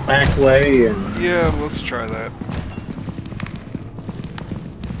out back way and Yeah, let's try that.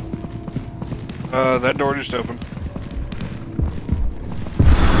 That door just opened.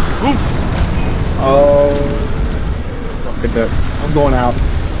 Ooh! oh fuck it up. I'm going out.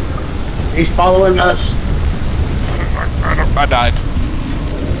 He's following us. I died.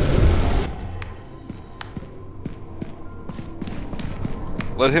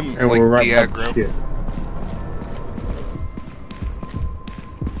 Let him, And like, we're right back to de-aggro. shit.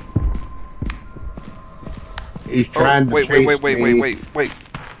 He's trying to wait, chase wait.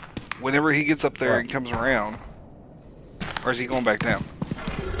 Whenever he gets up there What? and comes around, or is he going back down?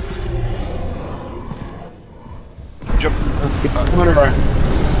 Jump. Let's get coming around.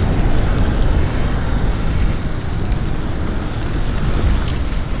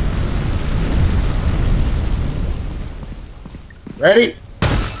 Ready?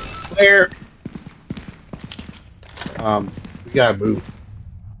 Clear. We gotta move.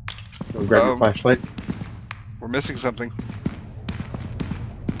 Go grab your flashlight. We're missing something.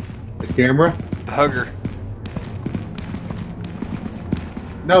 The camera. The hugger.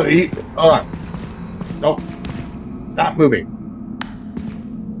 No, hold on. Nope. Stop moving.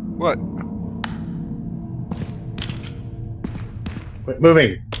 What? Quit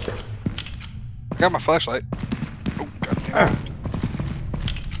moving. I got my flashlight. Oh, god damn it.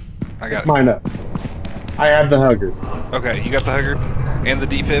 I got Pick mine up. I have the hugger. it. Okay, you got the hugger? And the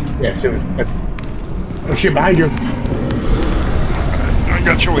defib? Yeah, do it. Oh shit, behind you. I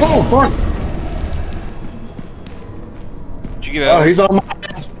got a choice. Oh, fuck. Did you get out? Oh, he's on my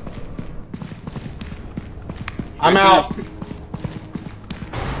ass. I'm out.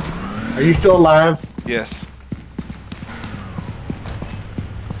 Are you still alive? Yes.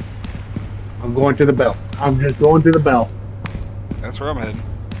 I'm going to the bell. I'm just going to the bell. That's where I'm heading.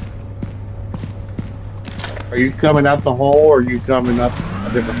 Are you coming out the hole or are you coming up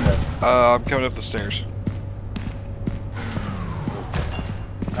a different way? I'm coming up the stairs.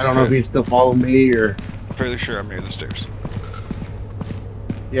 I don't know if he's still following me or... I'm fairly sure I'm near the stairs.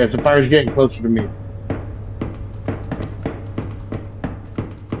 Yeah, the fire's getting closer to me.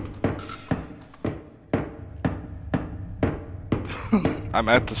 I'm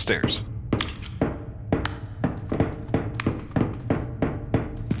at the stairs.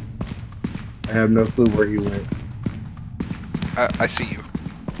 I have no clue where you went. I see you.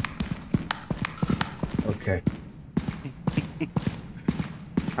 Okay.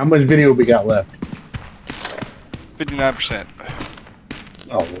 How much video we got left? 59%.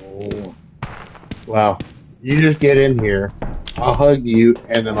 Oh. Wow. You just get in here, I'll hug you,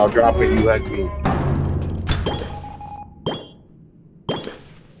 and then I'll drop it, you hug me.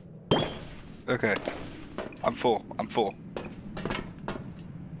 Okay. I'm full. I'm full.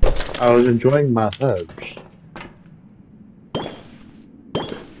 I was enjoying my hugs.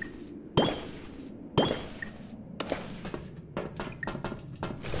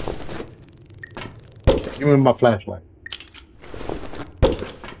 Give me my flashlight.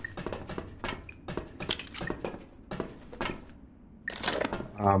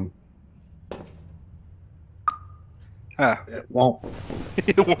 Ah. It won't.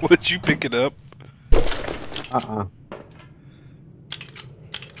 Would you pick it up? Uh-uh.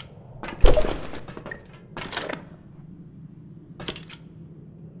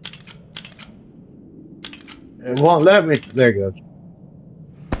 It won't let me. There it goes.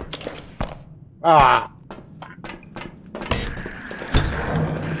 Ah.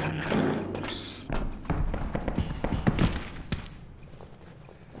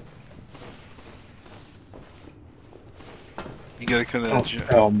 You gotta kind Oh, of.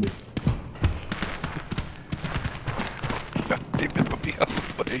 tell me. God damn it, put me out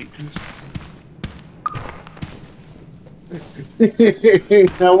of the way.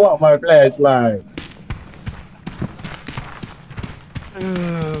 I want my flashlight.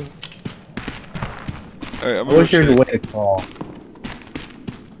 Alright, I'm I gonna go wish there's a check. way to call.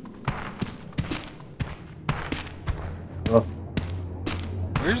 Oh,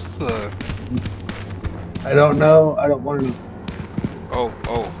 Where's the... I don't know. I don't want to know.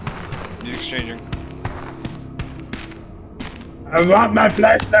 Oh. You exchanging. I want my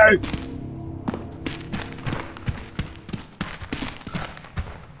flashlight.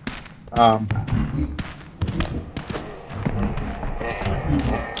 Um,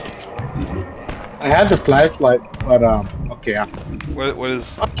 I had the flashlight, but okay. What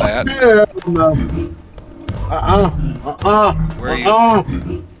is that? Hell no. Where are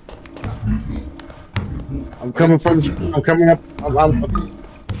you? I'm What coming from. I'm coming up. Okay.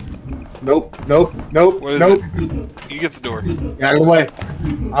 Nope. Nope. Nope. What is Nope. it? You get the door. Get out of the way.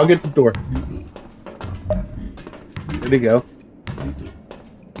 I'll get the door. Where'd he go?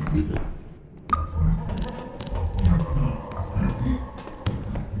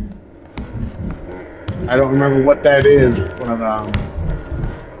 I don't remember what that is, but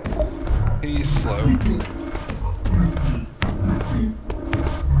He's slow.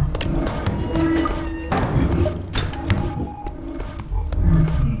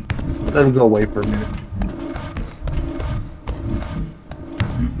 let him go away for a minute.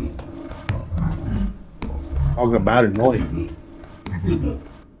 Talking about annoying.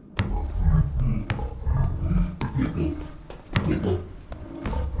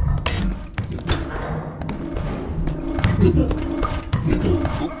 Get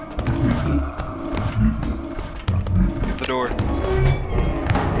the door.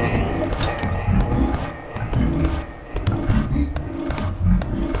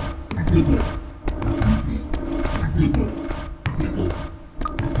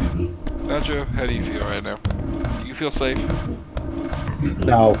 Nacho, how do you feel right now? Do you feel safe?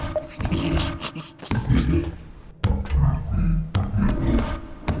 No.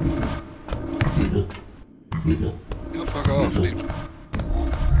 Go fuck off, dude.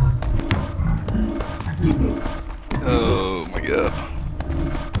 Oh my god.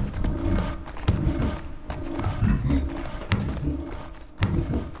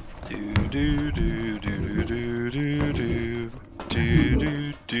 Do do do do do do do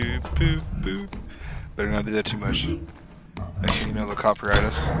do do boo boo. Better not do that too much. Actually, you know they'll copyright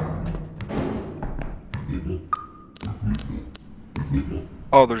us.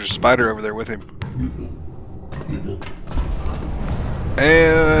 Oh, there's a spider over there with him.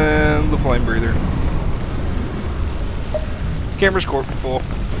 And the flame breather. Camera's full.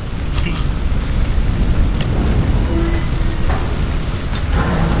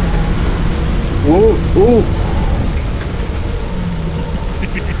 Ooh, ooh.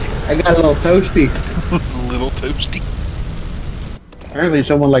 I got a little toasty. It's a little toasty. Apparently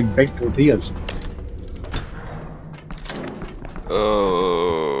someone like baked tortillas.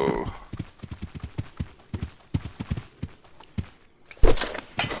 Oh.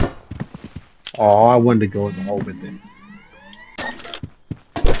 Oh, I wanted to go in the hole with it.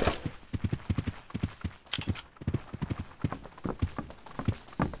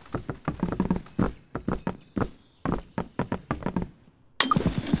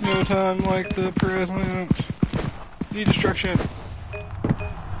 No time like the present. Need destruction.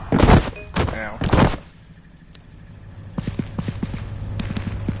 Ow.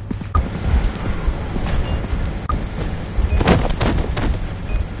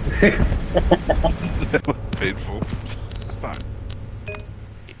 That was painful. Fine.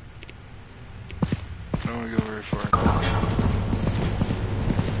 I don't want to go very far.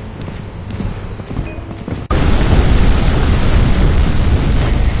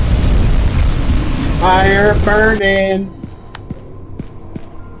 Fire burning.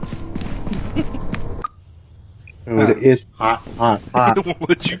 Oh, it is hot, hot, hot.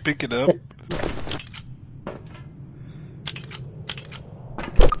 Would you pick it up?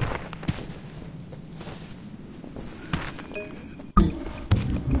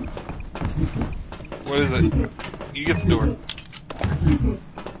 What is it? You get the door.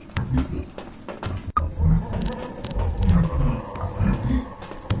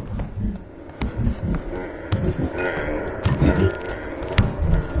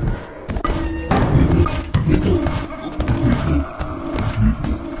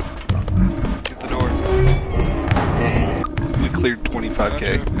 Get the door. We cleared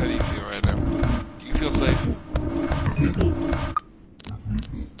 25K. How do you feel right now? Do you feel safe?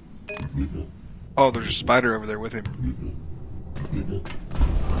 Oh, there's a spider over there with him.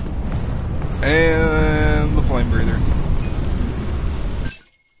 And the flame breather.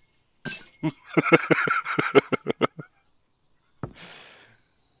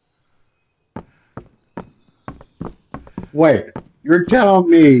 Wait, you're telling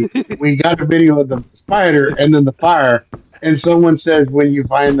me we got a video of the spider and then the fire, and someone says when you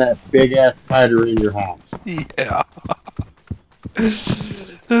find that big ass spider in your house. Yeah.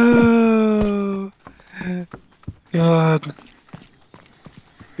 Oh, God.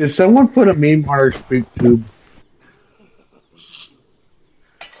 Did someone put a meme on our speak tube?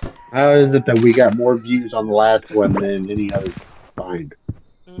 How is it that we got more views on the last one than any other find?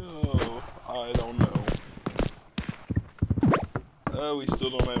 Oh, I don't know. We still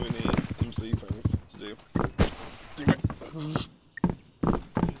don't have any MC things to do. Damn it.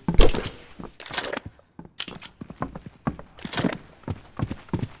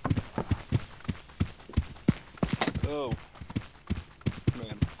 Oh,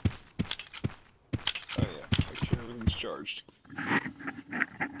 man. Oh, yeah. Make sure everything's charged.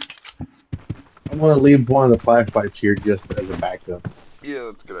 I'm gonna leave one of the flashlights here just as a backup. Yeah,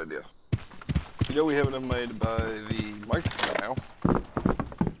 that's a good idea. You know we have them made by the microphone now.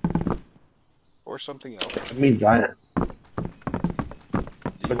 Or something else. That means I, Do you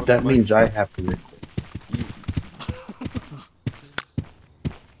but want that the means I have to record. You...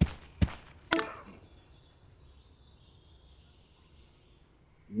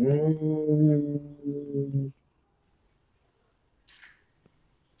 Mm,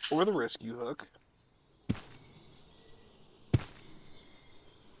 or the rescue hook.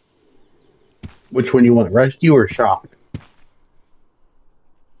 which one you want, rescue or shock?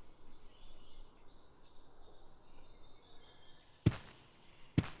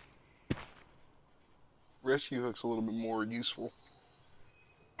 Rescue hook's a little bit more useful.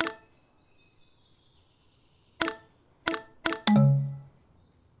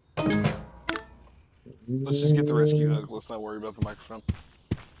 Let's just get the rescue hook. Let's not worry about the microphone.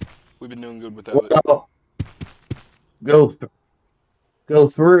 We've been doing good without it. Well, go go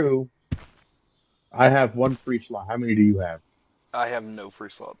through. I have one free slot. How many do you have? I have no free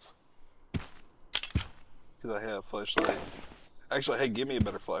slots. Because I have a flashlight. Actually, hey, give me a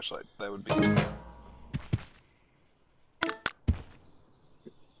better flashlight. That would be...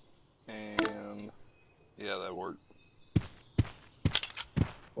 And... yeah, that worked.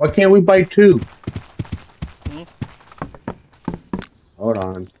 Why can't we buy two? Hmm? Hold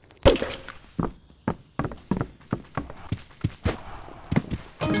on.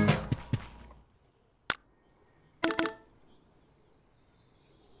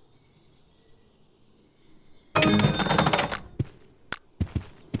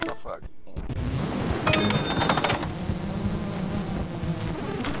 Oh, fuck.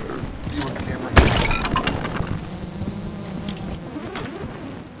 You want the camera?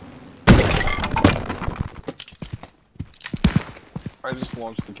 I just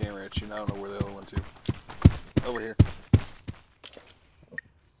launched the camera at you, and I don't know where the other one to. Over here.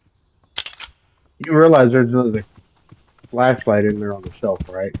 You realize there's another flashlight in there on the shelf,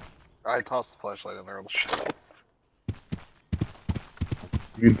 right? I tossed the flashlight in there on the shelf.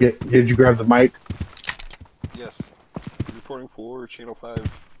 Did you grab the mic? Yes. Reporting for Channel 5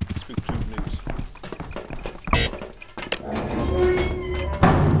 Speak Tube News.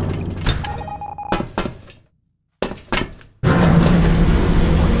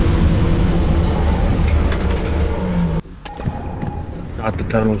 Not the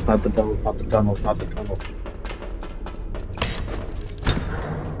tunnels, not the tunnels, not the tunnels, not the tunnels.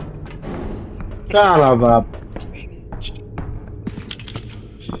 Son of a...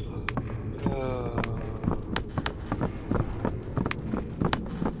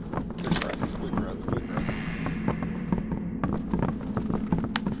 Quick runs, quick runs, quick runs.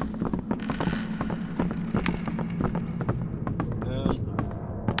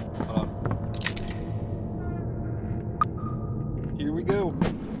 Hold on. Here we go.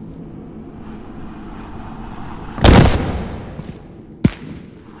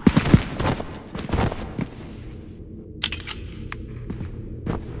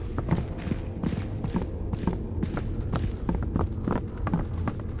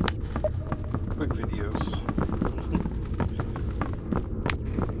 Quick videos.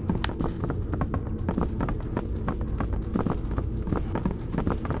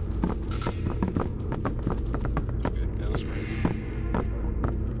 Okay, that was great.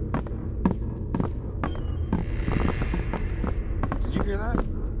 Did you hear that?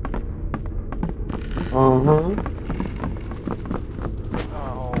 Uh-huh.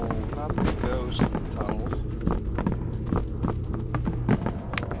 Oh, not the ghost in the tunnels.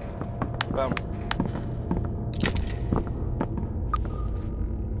 Found him.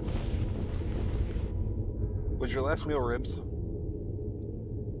 Was your last meal ribs?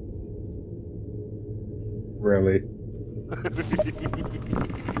 Really?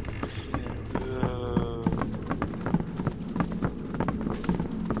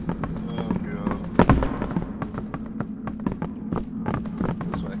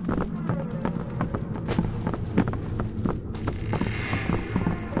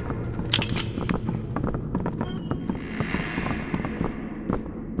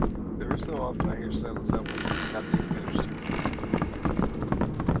 sound that sounds like a goddamn ghost.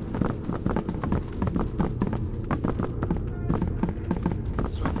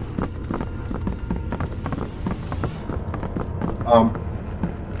 That's fine.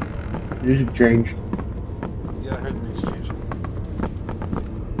 Music changed. Yeah, I heard the music change.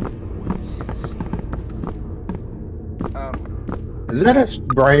 What is this? Is that a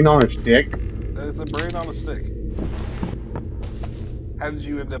brain on a stick? That is a brain on a stick. How did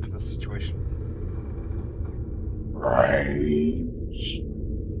you end up in this situation? Right.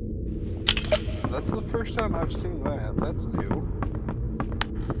 That's the first time I've seen that. That's new.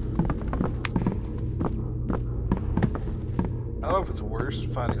 I don't know if it's worse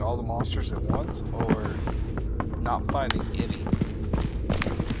finding all the monsters at once or not finding any.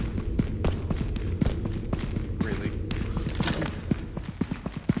 Really.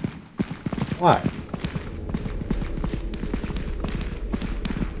 What?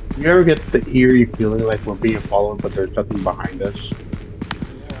 You ever get the eerie feeling like we're being followed, but there's nothing behind us?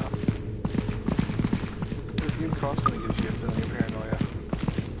 Yeah. This game constantly gives you a feeling of paranoia.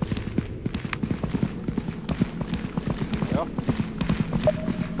 Well,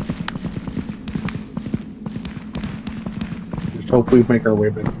 Just hope we make our way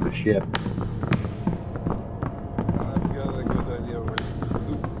back to the ship. I've got a good idea where.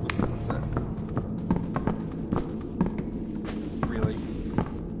 Ooh, what's that? Really?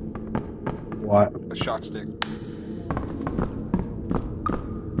 What? A shock stick.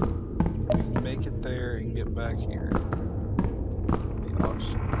 Make it there and get back here. The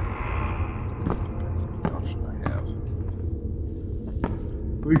option. The option I have.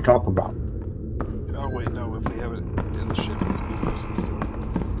 What are you talking about? Oh wait, no. If we have it in the ship, we lose it still.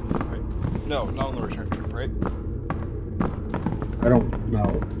 Right? No, not on the return trip, right? I don't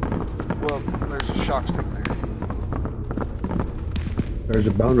know. Well, there's a shock stick there. There's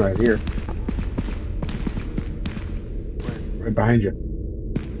a bone right here, Where? right behind you.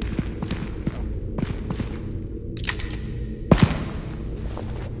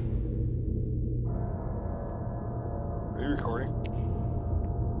 Are you recording?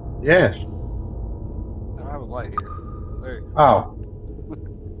 Yes. I don't have a light here. There you go. Oh.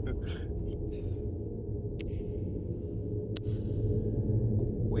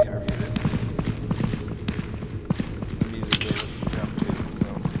 We are muted. The music gave us some jump too, so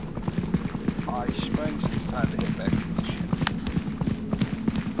I think it's time to head back to the ship.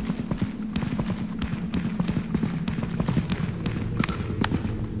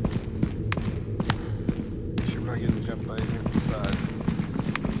 Should probably get a jump by here to the side.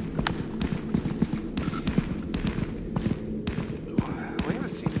 We haven't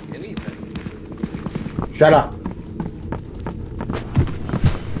seen anything. Shut up.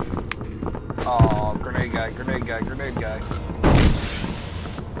 Oh, grenade guy, grenade guy, grenade guy.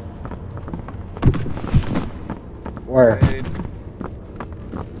 Where? Grenade.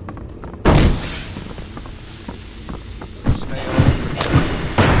 Snail.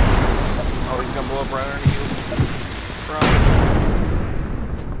 Oh, he's gonna blow up right under you.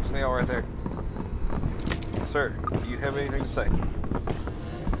 Run. Snail right there. Sir, do you have anything to say?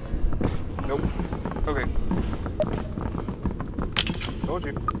 Nope. Okay. Told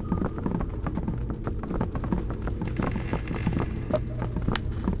you.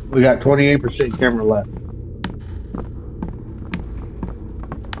 We got 28% camera left.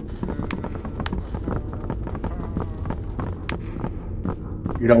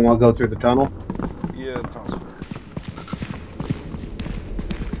 You don't want to go through the tunnel? Yeah, that sounds good.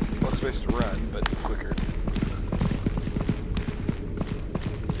 Less space to run, but quicker.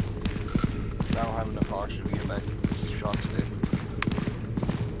 I don't have enough oxygen to get back to this shock stick.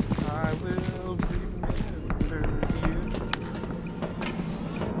 I will remember you.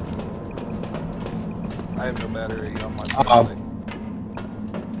 I have no battery on my phone.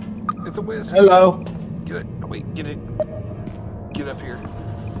 It's a whisk. Hello. Get it. Oh, wait, get it. Get up here.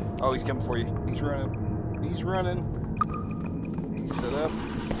 Oh, he's coming for you. He's running. He's running. He's set up.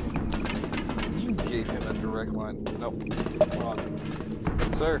 You gave him a direct line. Nope. Come on.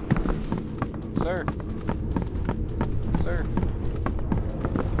 Sir. Sir. Sir.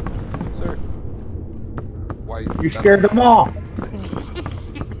 Sir. Why? You scared them off.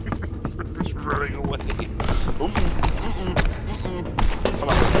 He's running away. Come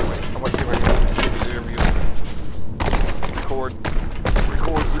on, wait. I want to see if I can get this interview. Record.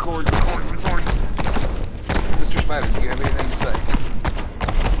 Record. Mr. Spider, do you have anything to say?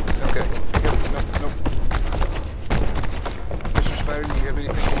 Okay. Nope. Mr. Spider, do you have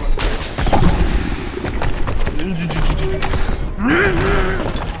anything you want to say?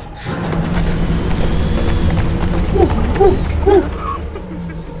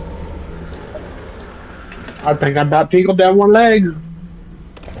 I think I about tinkled down one leg.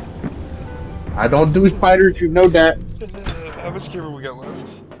 I don't do spiders, you know that. How much camera we got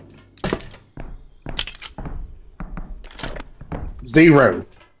left? 0.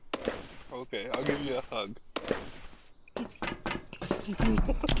 Okay, I'll give you a hug.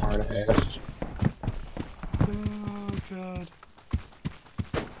 Hard ass. Oh god.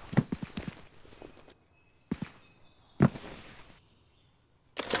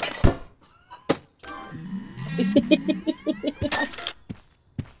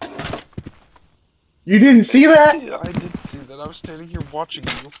 You didn't see that? Yeah, I did see that. I was standing here watching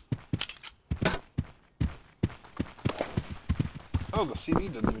you. Oh, the CD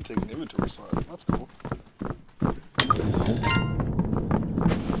doesn't even take an inventory slot. That's cool.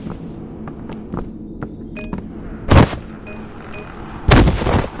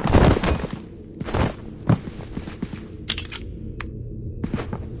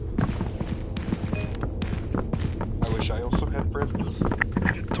 I wish I also had friends.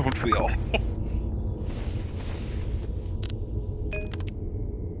 Don't we all?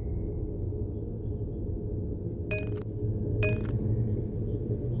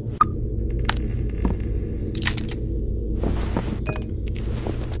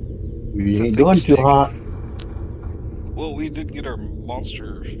 You ain't doing too hot. Well, we did get our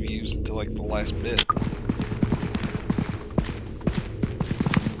monster views into like the last bit.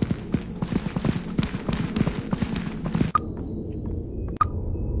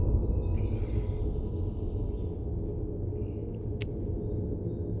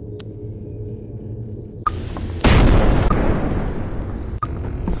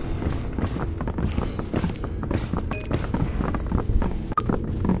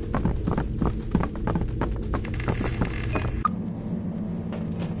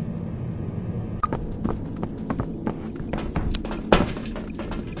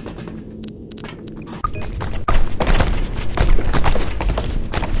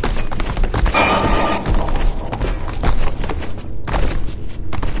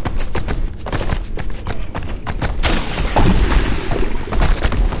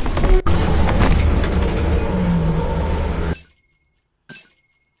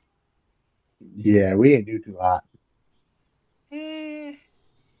 Yeah, we ain't do too hot. Hmm.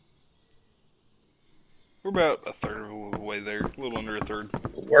 We're about a third of the way there. A little under a third.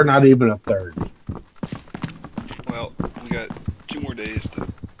 We're not even a third. Well, we got 2 more days to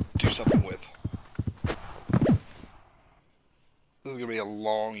do something with. This is gonna be a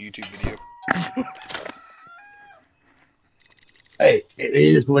long YouTube video. Hey, it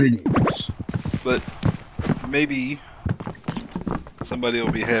is what it is. But maybe somebody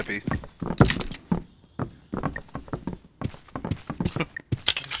will be happy.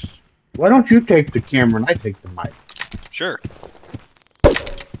 Why don't you take the camera and I take the mic? Sure.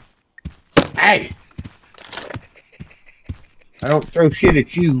 Hey! I don't throw shit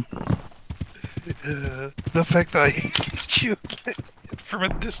at you. The fact that I hit you from a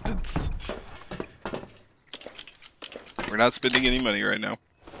distance. We're not spending any money right now.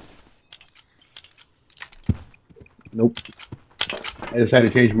 Nope. I just had to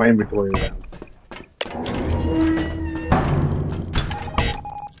change my inventory around.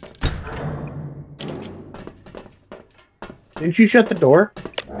 Didn't you shut the door?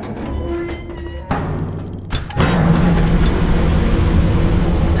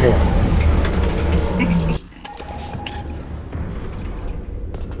 Yeah.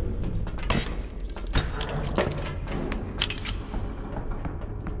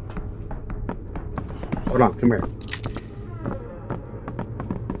 Hold on, come here.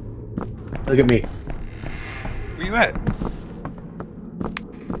 Look at me. Where you at?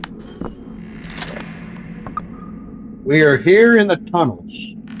 We are here in the tunnels,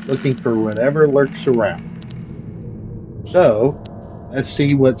 looking for whatever lurks around. So, let's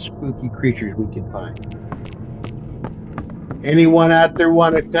see what spooky creatures we can find. Anyone out there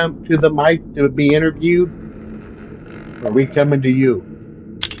want to come to the mic to be interviewed? Or are we coming to you?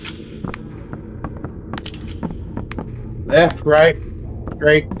 Left, right,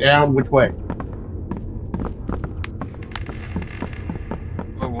 straight, down, which way?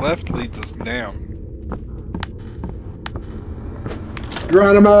 The left leads us down.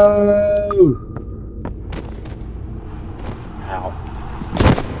 Geronimo! Ow.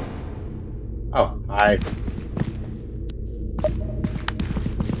 Oh, hi.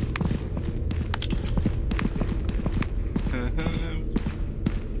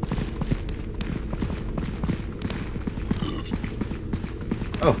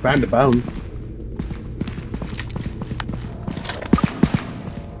 Oh, found a bone.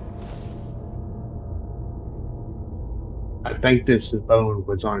 I think this bone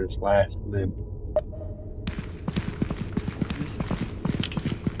was on its last limb.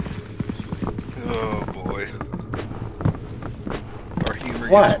 Oh boy.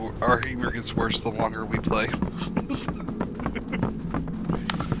 What? Our humor gets worse the longer we play.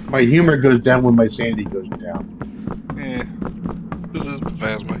 My humor goes down when my sanity goes down. Eh. This is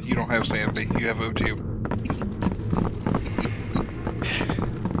Phasma. You don't have sanity. You have O2.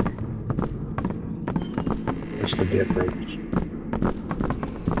 What's the difference?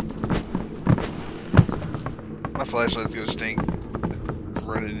 My flashlight's gonna stink.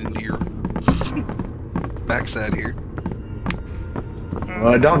 Running into your backside here.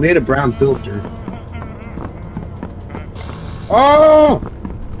 Well, I don't need a brown filter. Oh!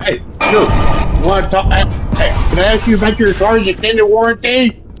 Hey, you want to talk? Hey, can I ask you about your car's extended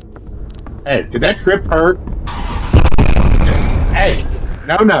warranty? Hey, did that trip hurt? Hey,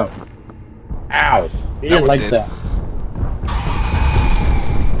 no. Ow. He didn't like that.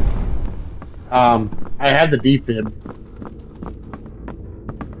 I had the defib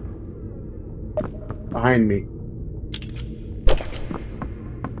behind me.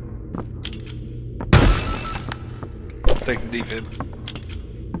 Take the defib.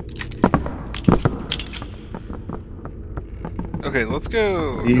 Okay, let's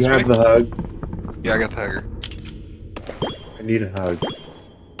go. Do you this have way. the hug? Yeah, I got the hugger. I need a hug.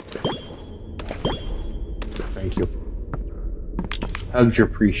 Thank you. Hugs are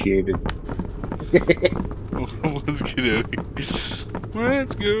appreciated. Let's get out of here.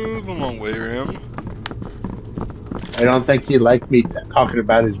 Let's go the long way around. I don't think he liked me talking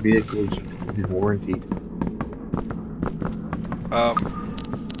about his vehicle's his warranty.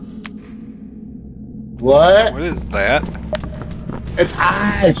 What? What is that? It's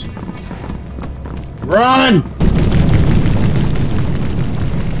eyes! Run!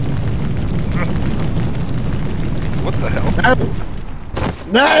 What the hell?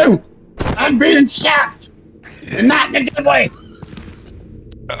 No! I'm being shot! And not in a good way!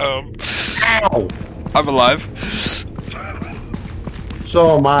 Ow! I'm alive.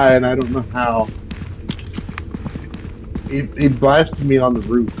 So am I, and I don't know how. He blasted me on the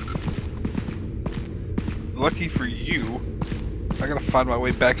roof. Lucky for you, I gotta find my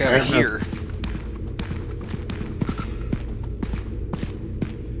way back out I of know. here.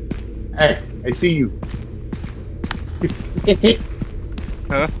 Hey, I see you.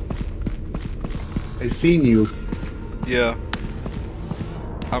 Huh? I seen you. Yeah.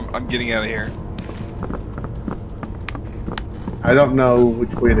 I'm getting out of here. I don't know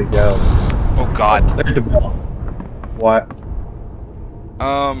which way to go. Oh God. There's the bell. What?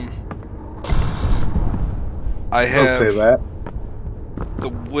 I Don't have say that. the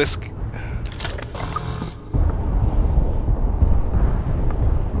whisk.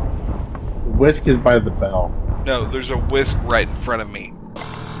 The whisk is by the bell. No, there's a whisk right in front of me.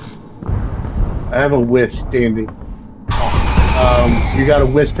 I have a whisk standing. You got a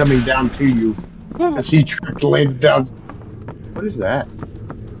whisk coming down to you. I see trucks landed down. What is that?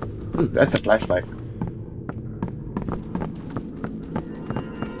 Ooh, that's a flashlight.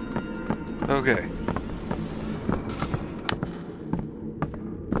 Okay.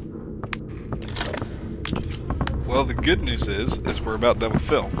 Well, the good news is we're about done with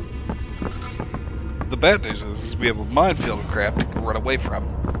film. The bad news is we have a minefield of crap to run away from.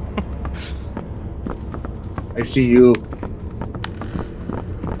 I see you.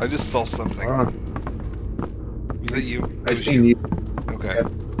 I just saw something. Was it you? It I was seen you. Okay. Yeah.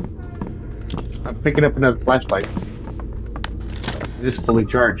 I'm picking up another flashlight. It is fully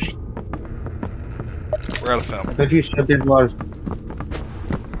charged. We're out of I film. thought you said there was.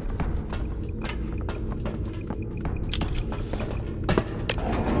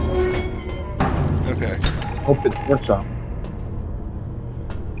 Okay. Hope it's worth some.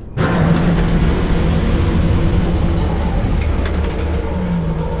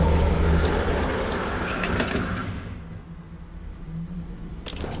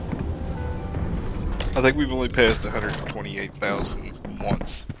 I think we've only passed 128,000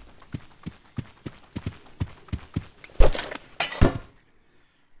 once.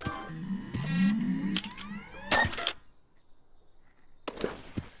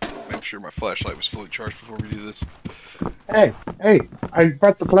 Make sure my flashlight was fully charged before we do this. Hey, I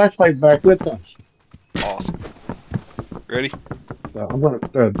brought the flashlight back with us. Awesome. Ready? So I'm gonna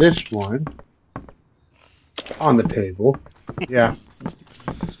throw this one on the table. Yeah.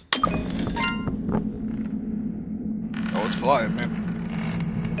 Oh, it's flying, man.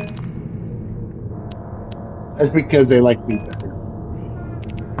 That's because they like me better.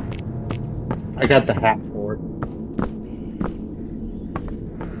 I got the hat for it.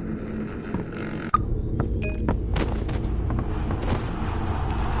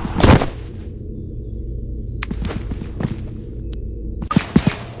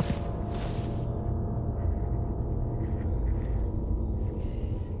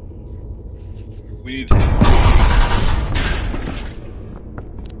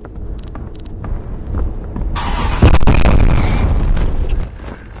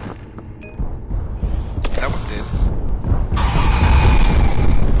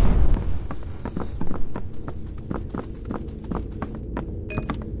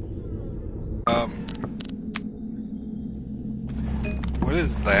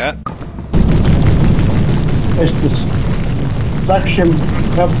 is that? It's the Suction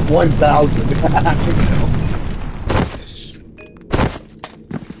Cup 1000.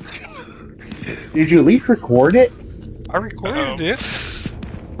 Did you at least record it? I recorded it,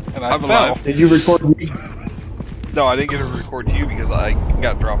 and I I'm fell. alive. Did you record me? No, I didn't get to record you because I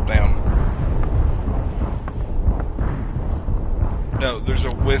got dropped down. No, there's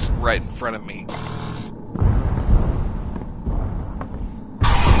a whisk right in front of me.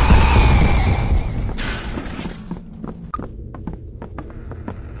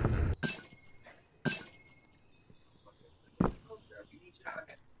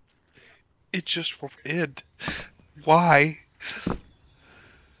 It just won't end. Why?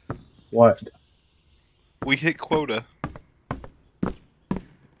 What? We hit quota.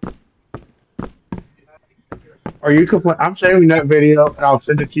 Are you I'm saving that video and I'll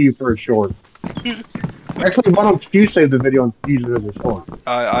send it to you for a short. Actually, why don't you save the video and use it as a short?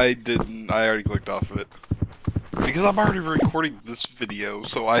 I didn't. I already clicked off of it. Because I'm already recording this video,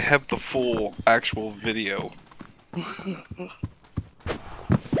 so I have the full actual video.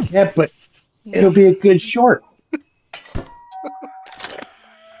 Yeah, but it'll be a good short.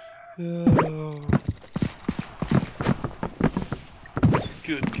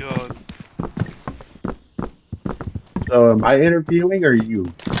 Good God. So am I interviewing or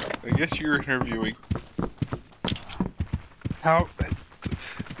you? I guess you're interviewing. How?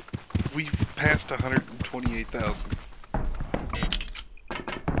 We've passed 128,000.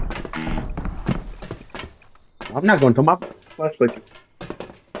 I'm not going to my flash switch.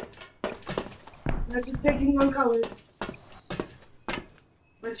 I'm just taking one color.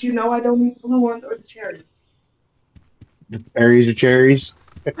 But you know I don't need blue ones or the cherries. Berries or cherries?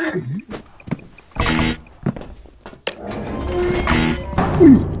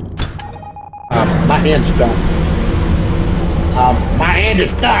 My hand's stuck. My hand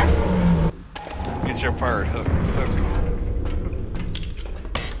is stuck. Get your pirate hook.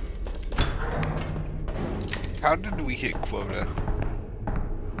 How did we hit quota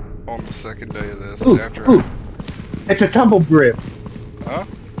on the second day of this? Ooh, After ooh. It's a tumble grip. Huh?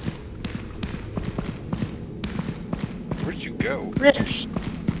 Where'd you go? Grips.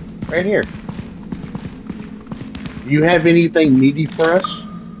 Right here. Do you have anything meaty for us?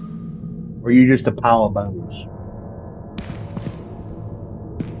 Or are you just a pile of bones?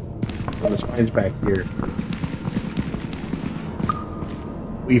 Oh, the spine's back here.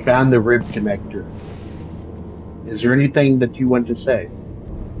 We found the rib connector. Is there anything that you want to say?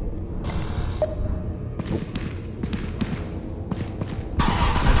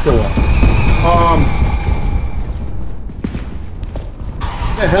 Still up.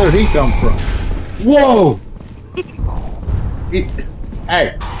 Where the hell did he come from? Whoa!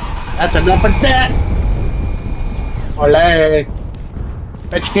 Hey, that's enough of that! Olay!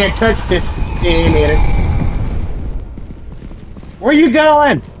 Bet you can't touch this. Damn it. Where you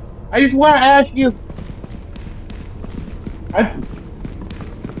going? I just want to ask you.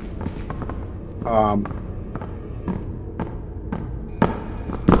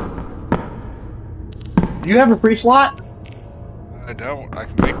 Do you have a free slot? I don't. I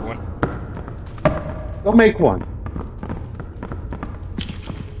can make one. Go make one.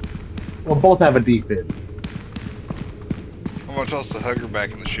 We'll both have a defib. I'm gonna toss the hugger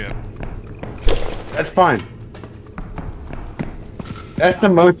back in the ship. That's fine. That's the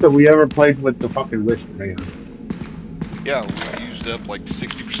most that we ever played with the fucking Whisper, man. Yeah, we used up like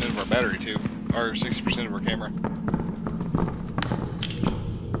 60% of our battery too. Or 60% of our camera.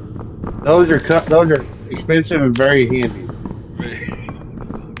 Those are expensive and very handy.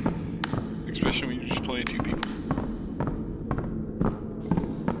 Especially when you're just playing two people.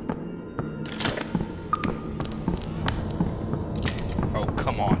 Oh,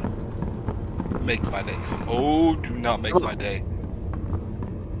 come on. Make my day. Oh, do not make my day.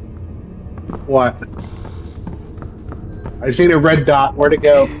 What? I seen a red dot. Where'd it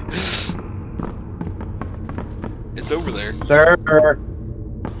go? It's over there. Sir,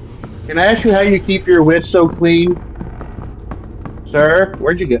 can I ask you how you keep your whisk so clean? Sir,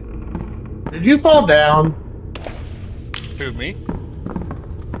 where'd you go? Did you fall down? Who, me?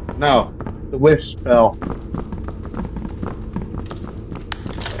 No, the whisk fell.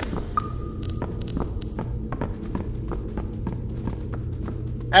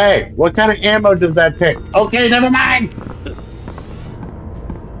 Hey, what kind of ammo does that take? Okay, never mind.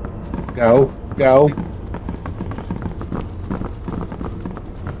 Go, go.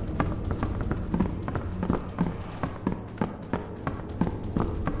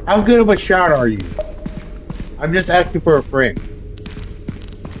 How good of a shot are you? I'm just asking for a friend.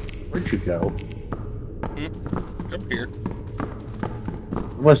 Where'd you go? Come here.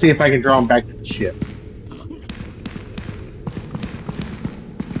 Let's see if I can draw him back to the ship.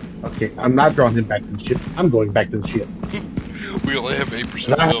 Okay, I'm not drawing him back to the ship. I'm going back to the ship. We only have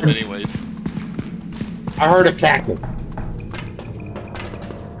 8% I film, anyways. heard a cackle.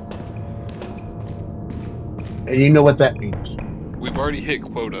 And you know what that means. We've already hit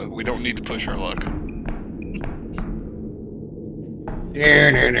quota. We don't need to push our luck.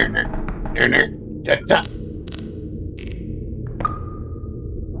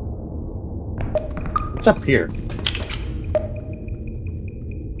 What's up here?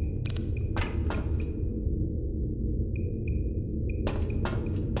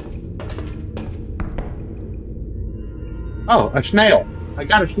 Oh, a snail. I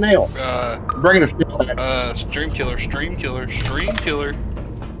got a snail. I'm bringing a snail back. Stream killer, stream killer, stream killer.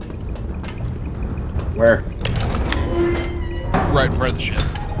 Where? Right in front of the ship.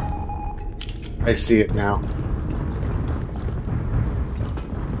 I see it now.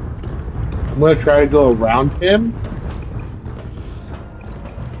 I'm gonna try to go around him.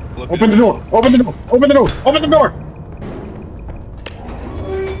 Open the door! Open the door! Open the door! Open the door!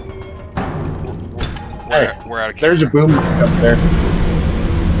 We're out of There's a camera. boom up there.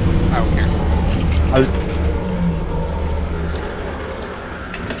 Out here.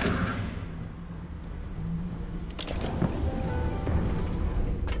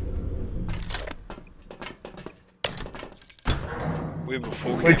 We have a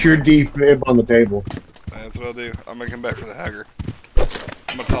full Put your defib on the table. That's what I'll do. I'm gonna come back for the Hager.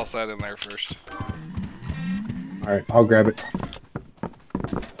 I'm gonna toss that in there first. Alright, I'll grab it.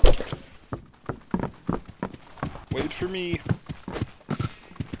 Wait for me.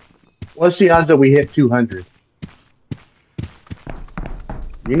 What's the odds that we hit 200?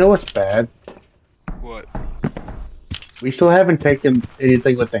 You know what's bad? What? We still haven't taken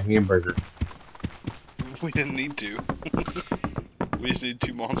anything with the hamburger. We didn't need to. We just need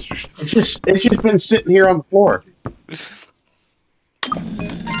 2 monsters. It's just been sitting here on the floor. Let's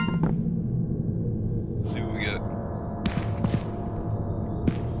see what we get.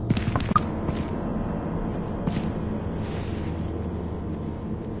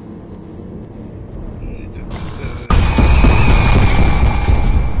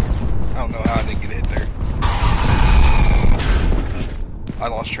 I don't know how I didn't get hit there. I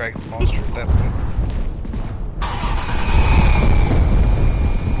lost track of the monster at that point.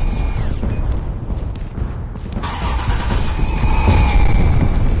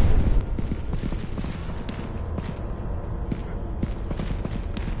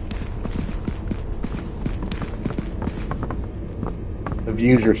 The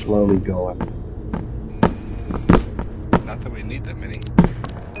views are slowly going. Not that we need that many.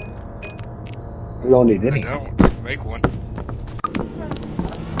 We don't need I any. don't. Make one.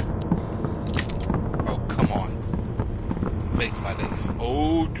 Oh, come on. Make my day.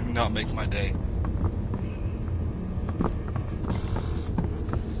 Oh, do not make my day.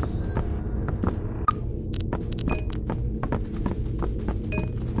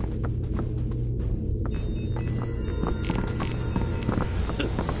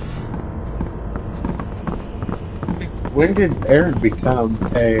 When did Aaron become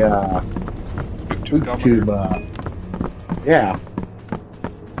a YouTube? Yeah.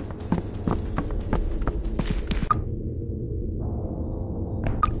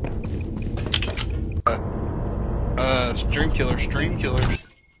 Stream killer, stream killer.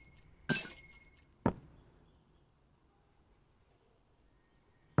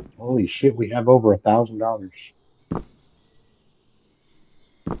 Holy shit, we have over $1,000.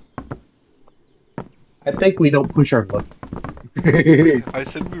 I think we don't push our luck. I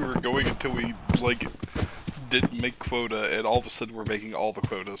said we were going until we, like, didn't make quota, and all of a sudden we're making all the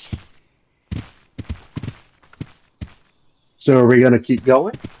quotas. So are we gonna keep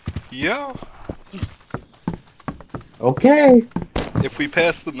going? Yeah. Okay. If we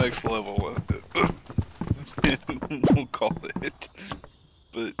pass the next level, we'll call it.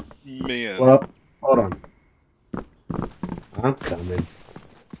 But, man. Well, hold on. I'm coming.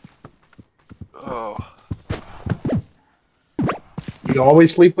 Oh. You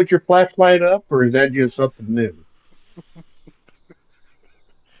always sleep with your flashlight up, or is that just something new?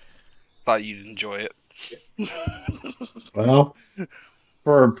 Thought you'd enjoy it. Well,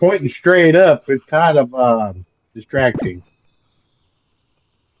 for pointing straight up, it's kind of distracting.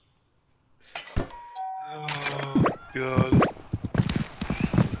 Oh, God.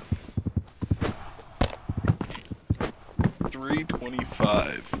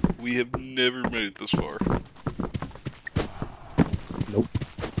 $325. We have never made it this far. Nope.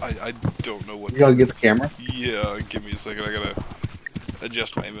 I don't know what. You gotta get the camera. Yeah, give me a second. I gotta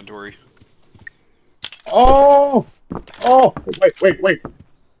adjust my inventory. Oh! Oh! Wait.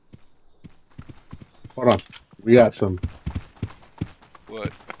 Hold on. We got some.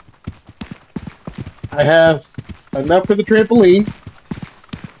 What? I have enough for the trampoline.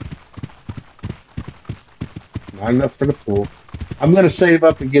 Not enough for the pool. I'm gonna save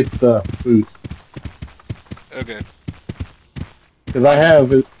up and get the booth Okay. because I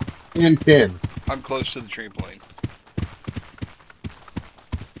have it in 10. I'm close to the trampoline.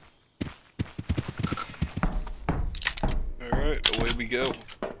 Alright, away we go.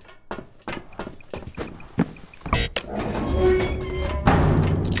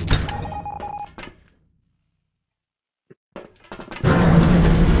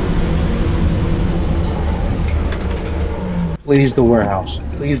 Please the warehouse.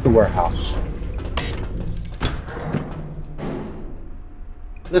 Please the warehouse.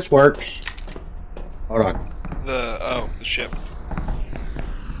 This works. Hold on. The ship.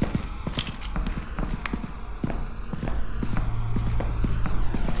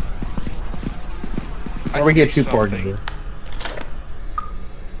 Before we get too far Something. into it,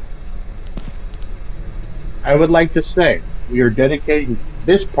 I would like to say we are dedicating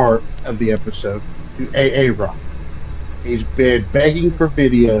this part of the episode to AA Rock. He's been begging for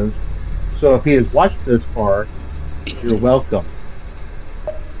videos, so if he has watched this far, you're welcome.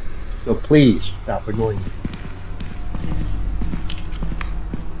 So please stop annoying me.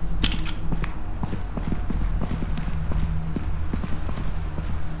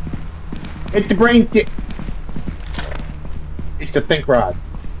 It's a brain tip. It's a think rod.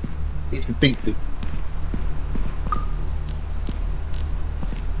 It's a think thing.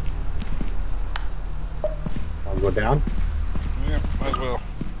 I'll go down. Yeah, might as well.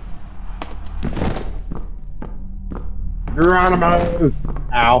 Geronimo!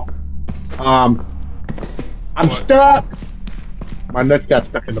 Ow. I'm What? stuck! My nuts got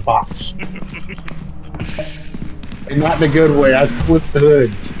stuck in the box. And not in a good way. I split the hood.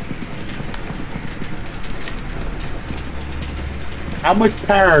 How much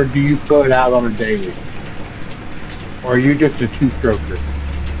power do you put out on a daily? Or are you just a two-stroker?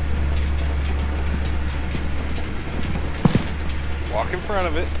 Walk in front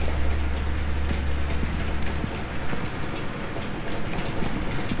of it.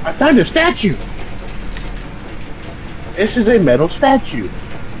 I found a statue! This is a metal statue.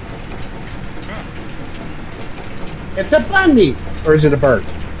 It's a bunny! Or is it a bird?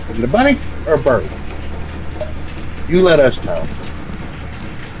 Is it a bunny or a bird? You let us know.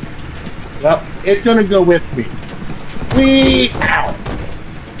 Well, it's gonna go with me. Whee! Ow!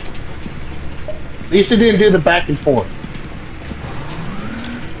 At least it didn't do the back and forth.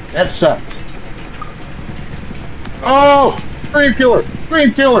 That sucks. Oh! Scream killer!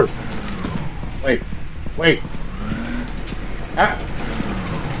 Scream killer! Wait. Wait. Ah,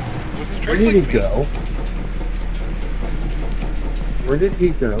 Was he where dressed did like he me? go? Where did he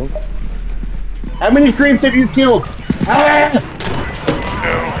go? How many screams have you killed? Ah!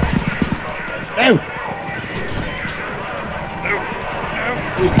 No!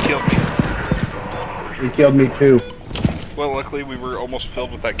 He killed me. He killed me too. Well, luckily we were almost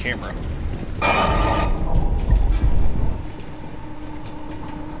filled with that camera.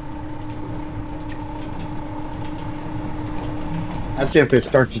 That's if it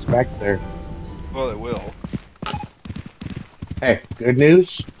starts us back there. Well, it will. Hey, good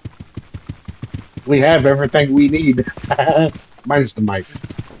news. We have everything we need. Minus the mic.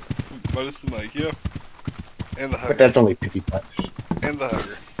 Minus the mic, yeah. And the But hugger. that's only $50. And the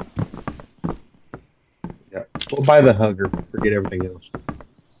hugger. Yeah. We'll buy the hugger. Forget everything else.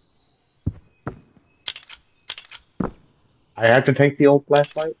 I have to take the old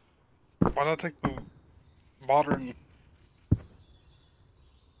flashlight? Why not take the modern,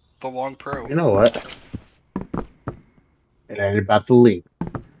 the Long Pro? You know what? It ain't about the link.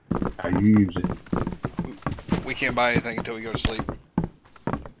 How you use it. We can't buy anything until we go to sleep.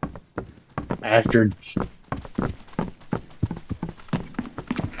 Bastards.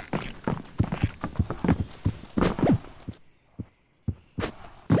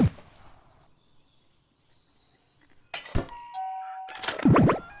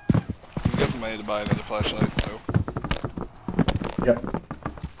 We got the money to buy another flashlight, so. Yep.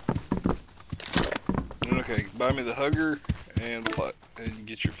 Okay, buy me the hugger and and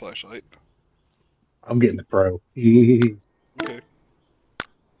get your flashlight. I'm getting the pro. Do Okay.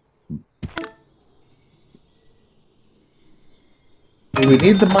 we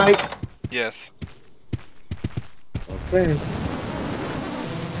need the mic? Yes. Okay.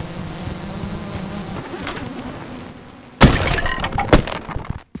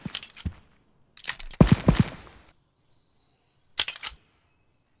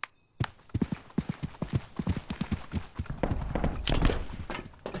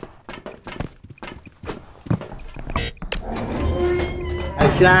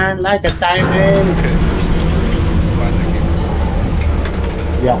 shine like a diamond. Okay. Find that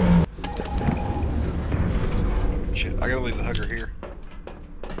Yeah, game. Shit, I gotta leave the hugger here.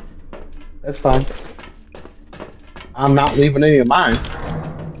 that's fine. I'm not leaving any of mine.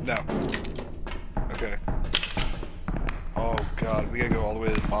 No. Okay. Oh god, we gotta go all the way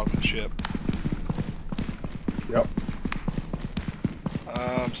to the bottom of the ship. Yep.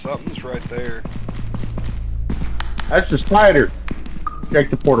 Something's right there. That's the spider. Check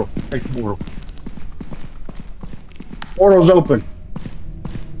the portal. Check the portal. Portal's open.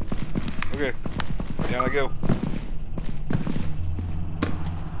 Okay. Down I go.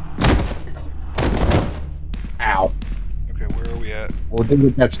 Ow. Okay, where are we at? We'll deal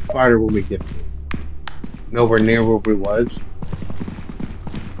with that spider when we get to it. Nowhere near where we was.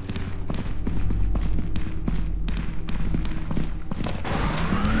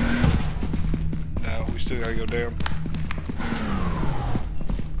 No, we still gotta go down.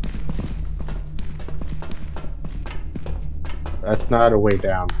 That's not a way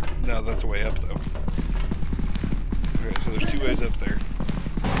down. No, that's a way up though. Okay, so there's 2 ways up there.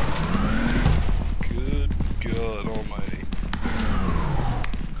 Good God almighty.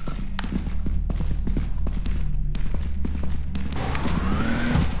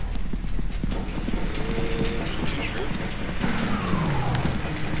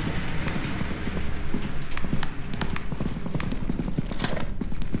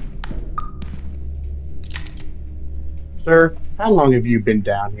 Sir, how long have you been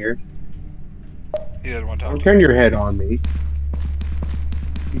down here? He didn't want to talk Don't to turn me. your head on me.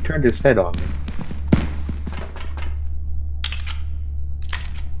 He turned his head on me.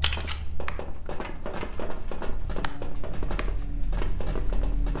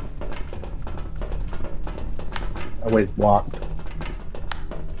 That way's blocked.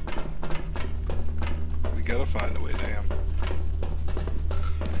 We gotta find a way down.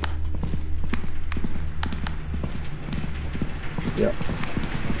 Yep.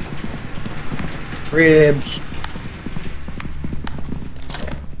 Ribs.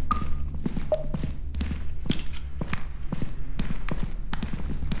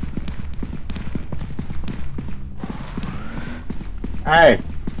 Hey,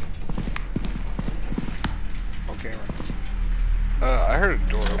 Oh, camera. I heard a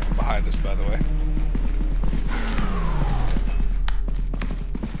door open behind us, by the way.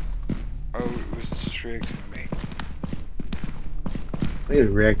 Oh, it was just reacting to me. he is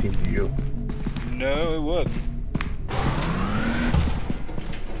reacting to you. No, it wasn't.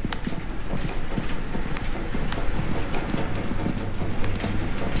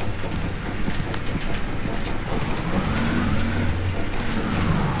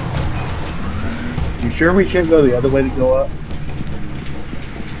 You sure we shouldn't go the other way to go up?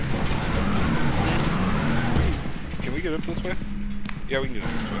 Can we get up this way? Yeah, we can get up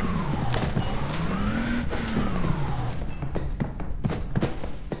this way.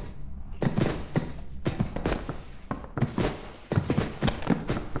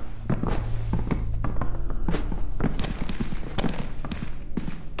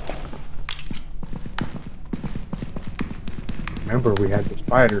 Remember, we had the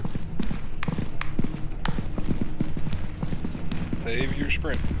spider. Save your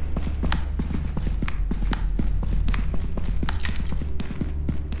sprint.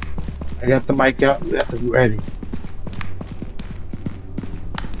 I got the mic out ready.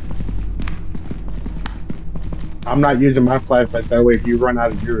 I'm not using my flashlight, that way if you run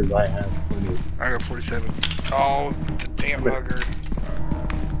out of yours, I have plenty. I got 47. Oh, the damn hugger.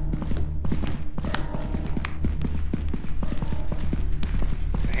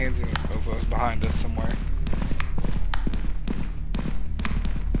 The hands in both of us behind us somewhere.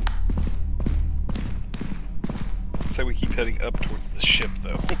 So we keep heading up towards the ship,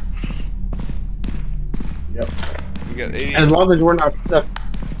 though. Yep. We got 80. As long as we're not stuck,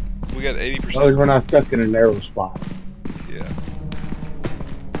 We got as 80%. long as we're not stuck in a narrow spot. Yeah.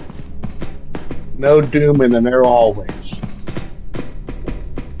 No doom in the narrow hallways.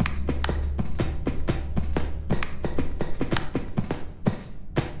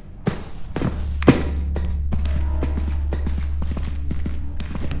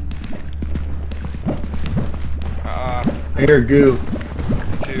 I hear goo.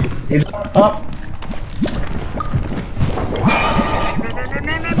 2. He's up.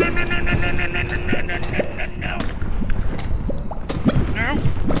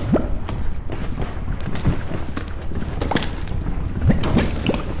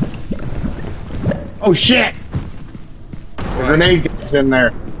 Oh shit! The grenade guy's in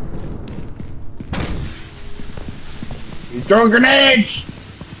there. He's throwing grenades!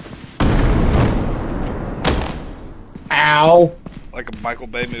 Ow! like a Michael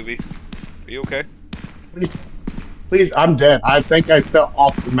Bay movie. Are you okay? Please, please, I'm dead. I think I fell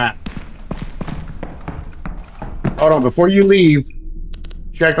off the map. Hold on, before you leave,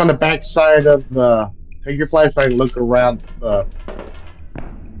 check on the back side of the. Take your flashlight and look around the.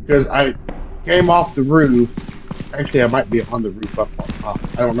 Because I came off the roof. Actually, I might be on the roof up. I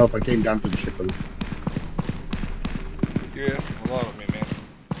don't know if I came down to the ship or not. You're asking a lot of me, man.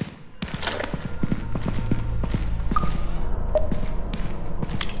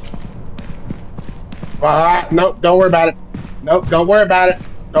 Nope, don't worry about it. Nope, don't worry about it.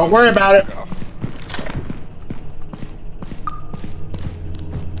 Don't worry about it. Oh,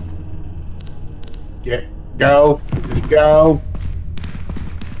 Go. Just go.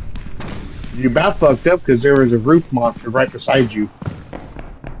 You about fucked up because there was a roof monster right beside you.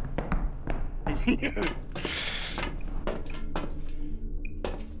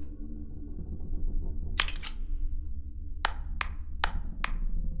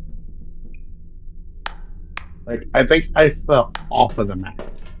 Like, I think I fell off of the map.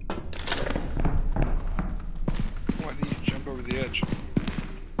 Why did you jump over the edge?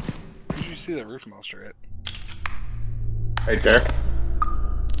 Where did you see that roof monster at? Right there.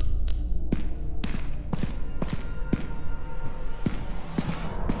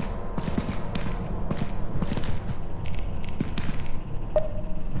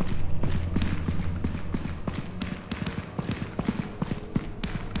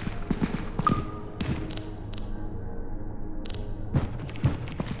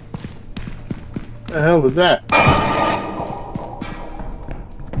 The hell was that?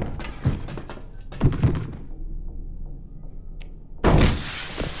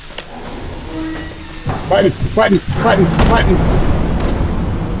 Button.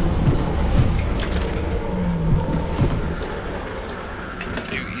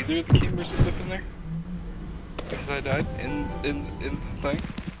 Do either of the cameras end up in there? Because I died in the thing?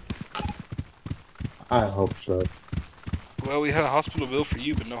 I hope so. Well, we had a hospital bill for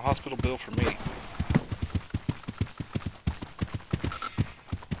you, but no hospital bill for me.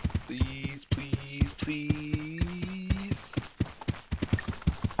 Please, please, please.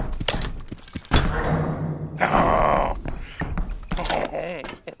 Oh.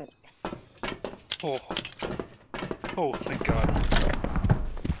 Oh. Oh, thank God.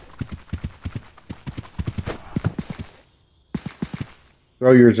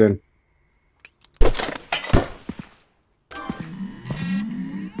 Throw yours in.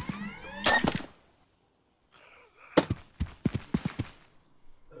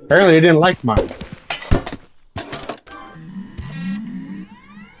 Apparently, they didn't like mine.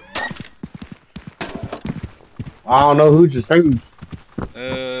 I don't know who's just who's.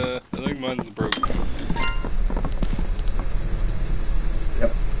 I think mine's broke.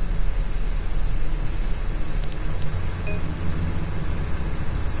 Yep.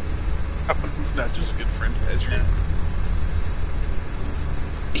 Not just a good friend as your.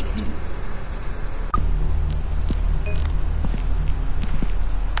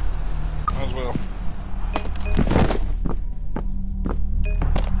 Might as well.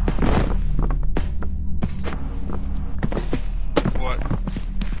 What?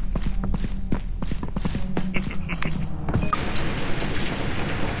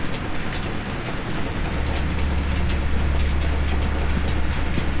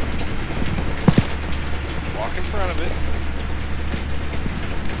 Walk in front of it.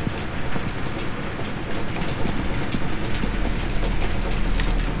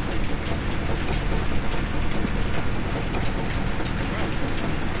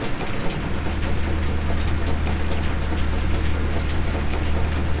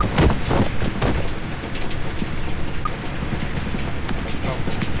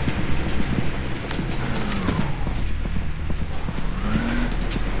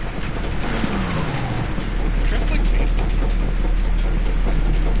 Was it dressed like me?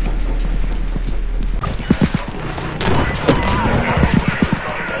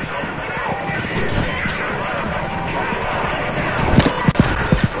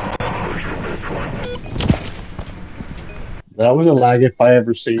 That was a lag if I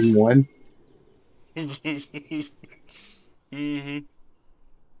ever seen one. Mm-hmm.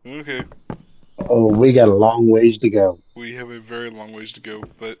 Okay. Oh, we got a long ways to go. We have a very long ways to go,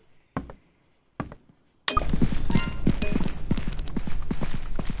 but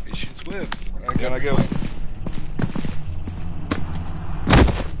it shoots webs. I gotta go.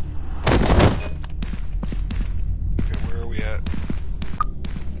 Okay, where are we at?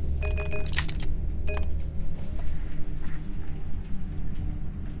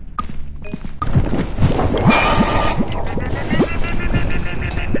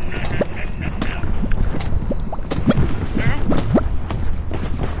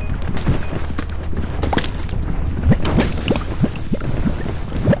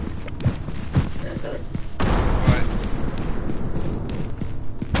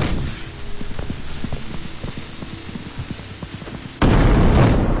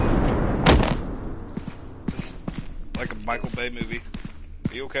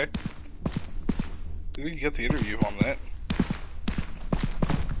 Are you okay? We can get the interview on that.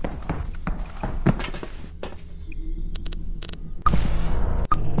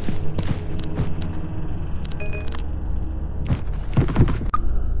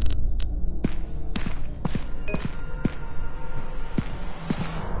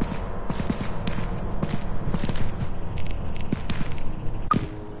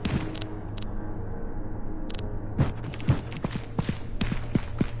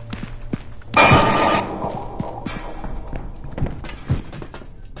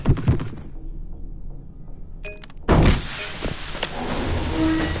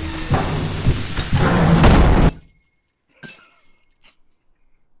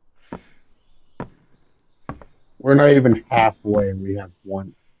 We're not even halfway, and we have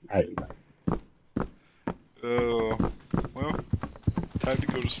one night left. Well, time to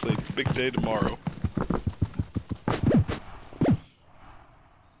go to sleep. Big day tomorrow.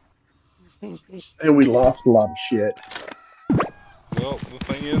 And we lost a lot of shit. Well, the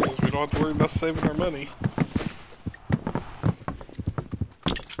thing is we don't have to worry about saving our money.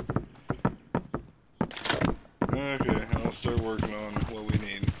 Okay, I'll start working on what we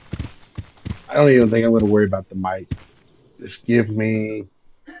need. I don't even think I'm going to worry about the mic. Just give me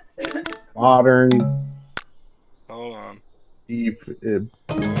modern, Hold on. deep.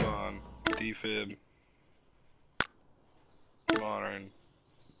 Hold on. Defib. Modern.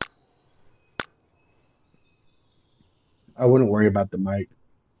 I wouldn't worry about the mic.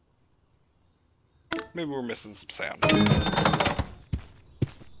 Maybe we're missing some sound.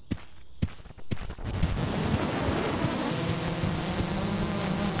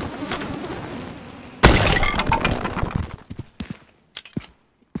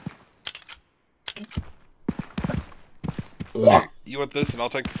 Here, you want this and I'll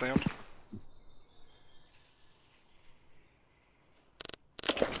take the sound?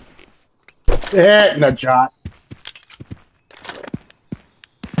 Nut shot.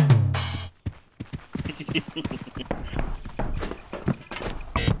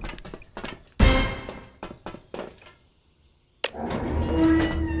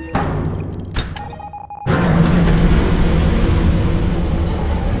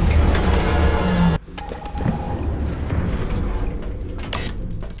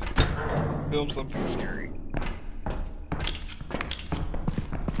 Film something scary.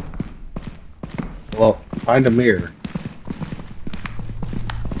 Well, find a mirror.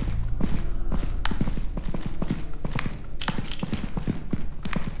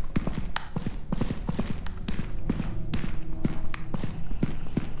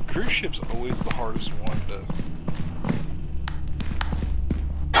 Cruise ship's always the hardest one to...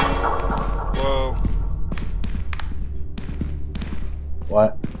 Whoa.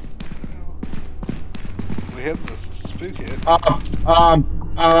 What? We had this spook hit.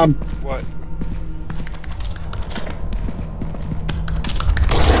 What?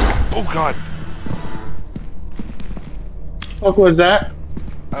 Oh god! What was that?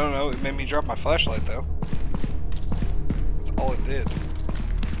 I don't know, it made me drop my flashlight though. That's all it did.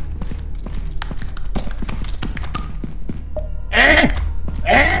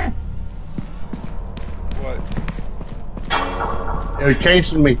 What? It was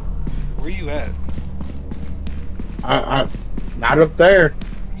chasing me. Where you at? Not up there.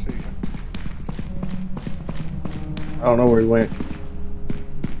 See ya. I don't know where he went.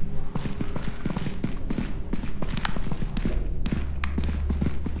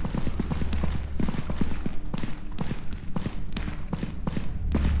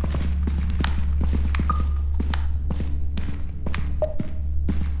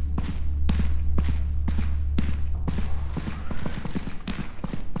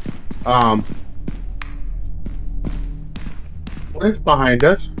 What is behind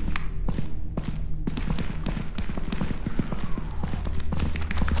us?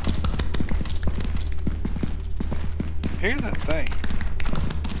 Hear that thing.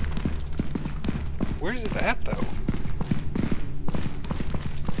 Where's it at though?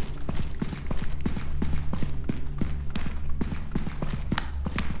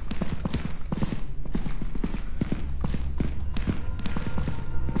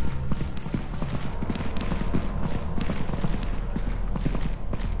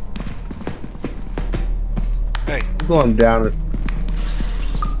 Hey. I'm going down it.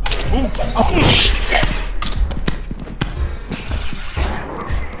 Oh shit!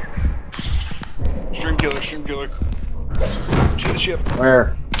 Stream killer, stream killer. To the ship.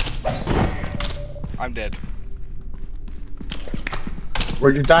 Where? I'm dead.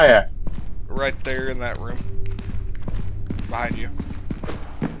 Where'd you die at? Right there in that room. Behind you.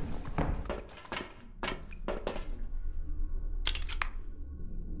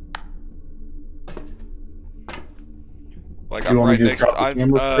 Like, You I'm want right me to just next. drop the I'm.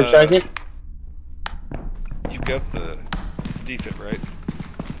 camera for a second? You've got the defib, right?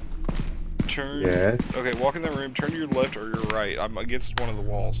 Turn. Yeah. Okay, walk in that room. Turn to your left or your right. I'm against one of the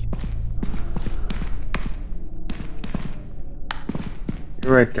walls.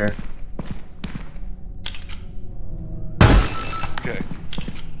 You're right there. Okay.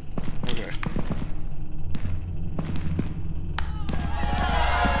 Okay.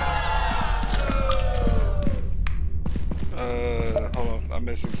 Hold on. I'm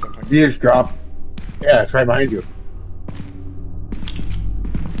missing something. You just dropped. Yeah, it's right behind you.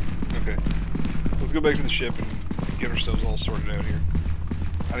 Okay. Let's go back to the ship and get ourselves all sorted out here.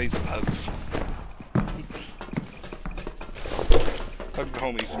 I need some hugs. Hug the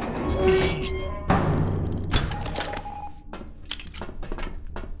homies.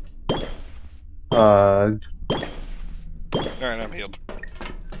 Alright, I'm healed.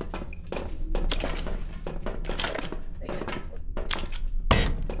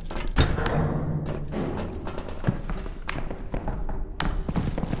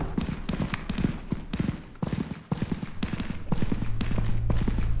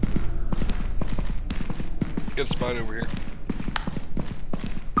 Got a spot over here.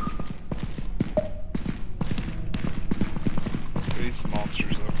 We need some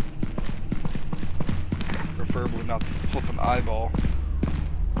monsters though. Preferably not the flipping eyeball.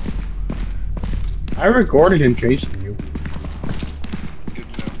 I recorded him chasing you.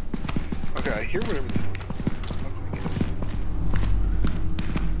 Good to know. Okay, I hear whatever the hell look like it is.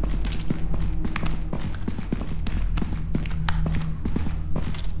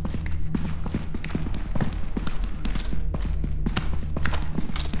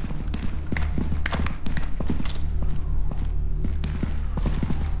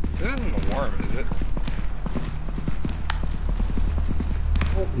 That isn't the worm, is it?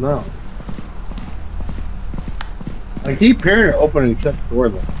 No. I keep hearing it open and shut the door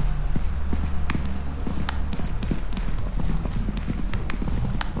though.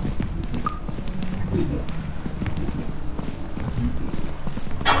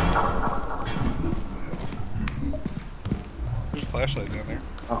 There's a flashlight down there.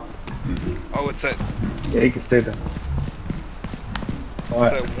 Oh. Oh, it's that. Yeah, you can say that.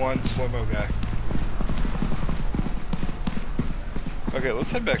 It's that one slow-mo guy. Okay,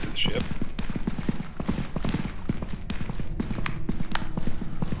 let's head back to the ship.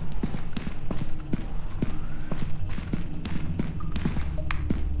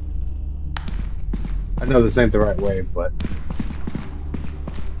 I know this ain't the right way, but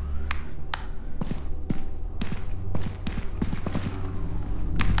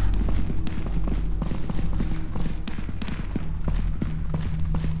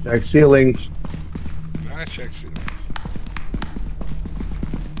check ceilings. I check ceilings.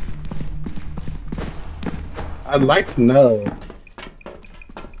 I'd like to know.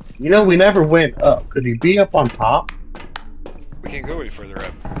 You know, we never went up. Could he be up on top? We can't go any further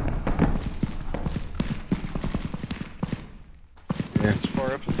up. Yeah. As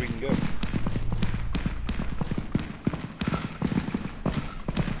far up as we can go.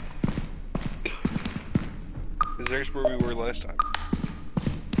 Is there's where we were last time?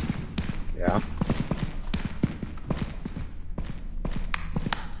 Yeah.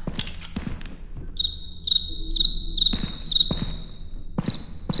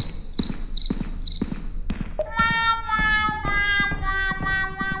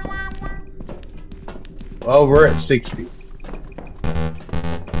 Well, we're at 60.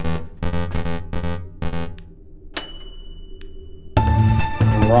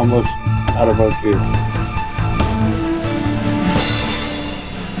 And we're almost out of O2.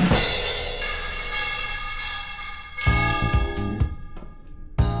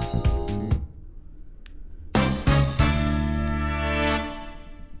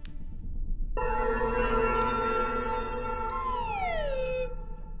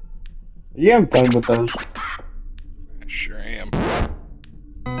 You having fun with those? I sure am.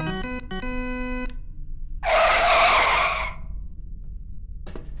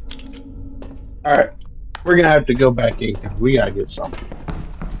 Alright. We're gonna have to go back in because we gotta get something.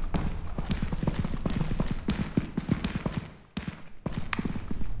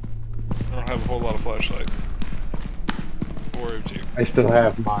 I don't have a whole lot of flashlight. Or O2. I still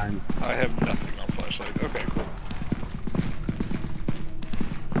have mine. I have nothing on flashlight. Okay, cool.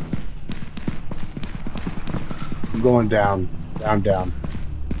 I'm going down, down, down.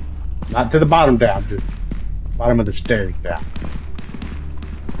 Not to the bottom down, just bottom of the stairs down.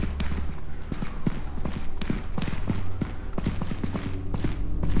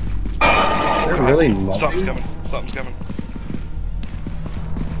 They're really low. Something's coming. Something's coming.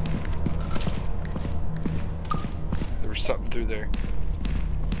 There was something through there.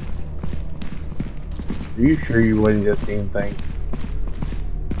 Are you sure you wasn't just seeing things?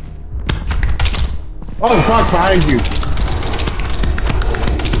 Oh, fuck, behind you!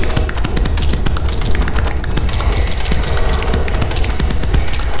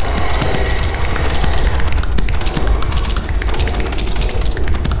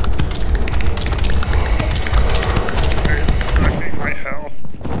 It's sucking my health.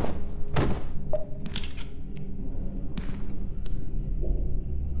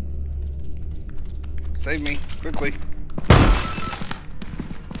 Save me, quickly.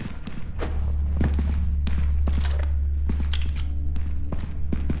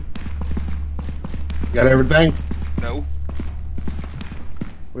 Got everything? No.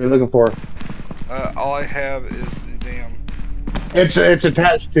 What are you looking for? All I have is the damn. It's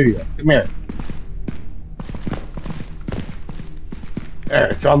attached to you. Come here. There,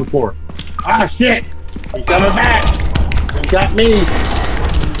 it's on the floor. Ah, shit! He's coming back! He got me!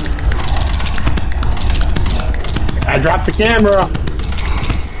 I dropped the camera!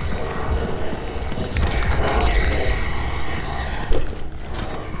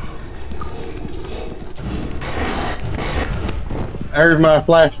 There's my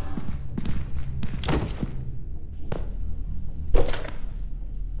flash.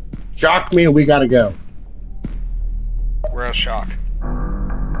 Shock me and we gotta go. We're out of shock.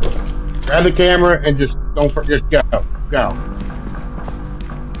 Grab the camera and just don't forget, go. Go.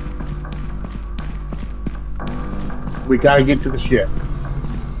 We gotta get to the ship.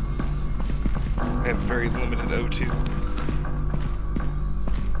 I have very limited O2.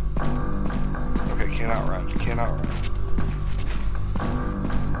 Okay, cannot run. Cannot run.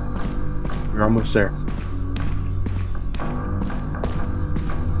 You're almost there.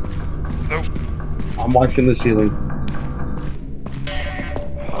 Nope. I'm watching the ceiling.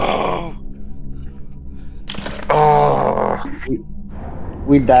 Oh.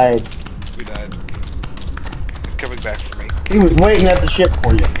 We died. We died. He's coming back for me. He was waiting at the ship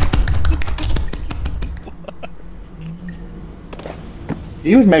for you.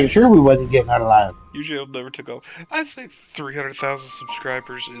 He was making sure we wasn't getting out alive. Usually I'll never take off. I'd say 300,000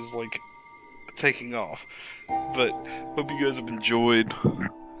 subscribers is like taking off. But hope you guys have enjoyed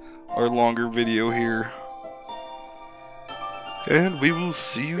our longer video here. And we will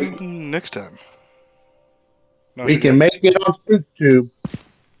see you next time. Not We sure can make it on YouTube,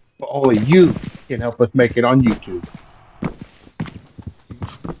 but only you can help us make it on YouTube.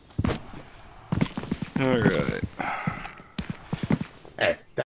 Alright. Hey.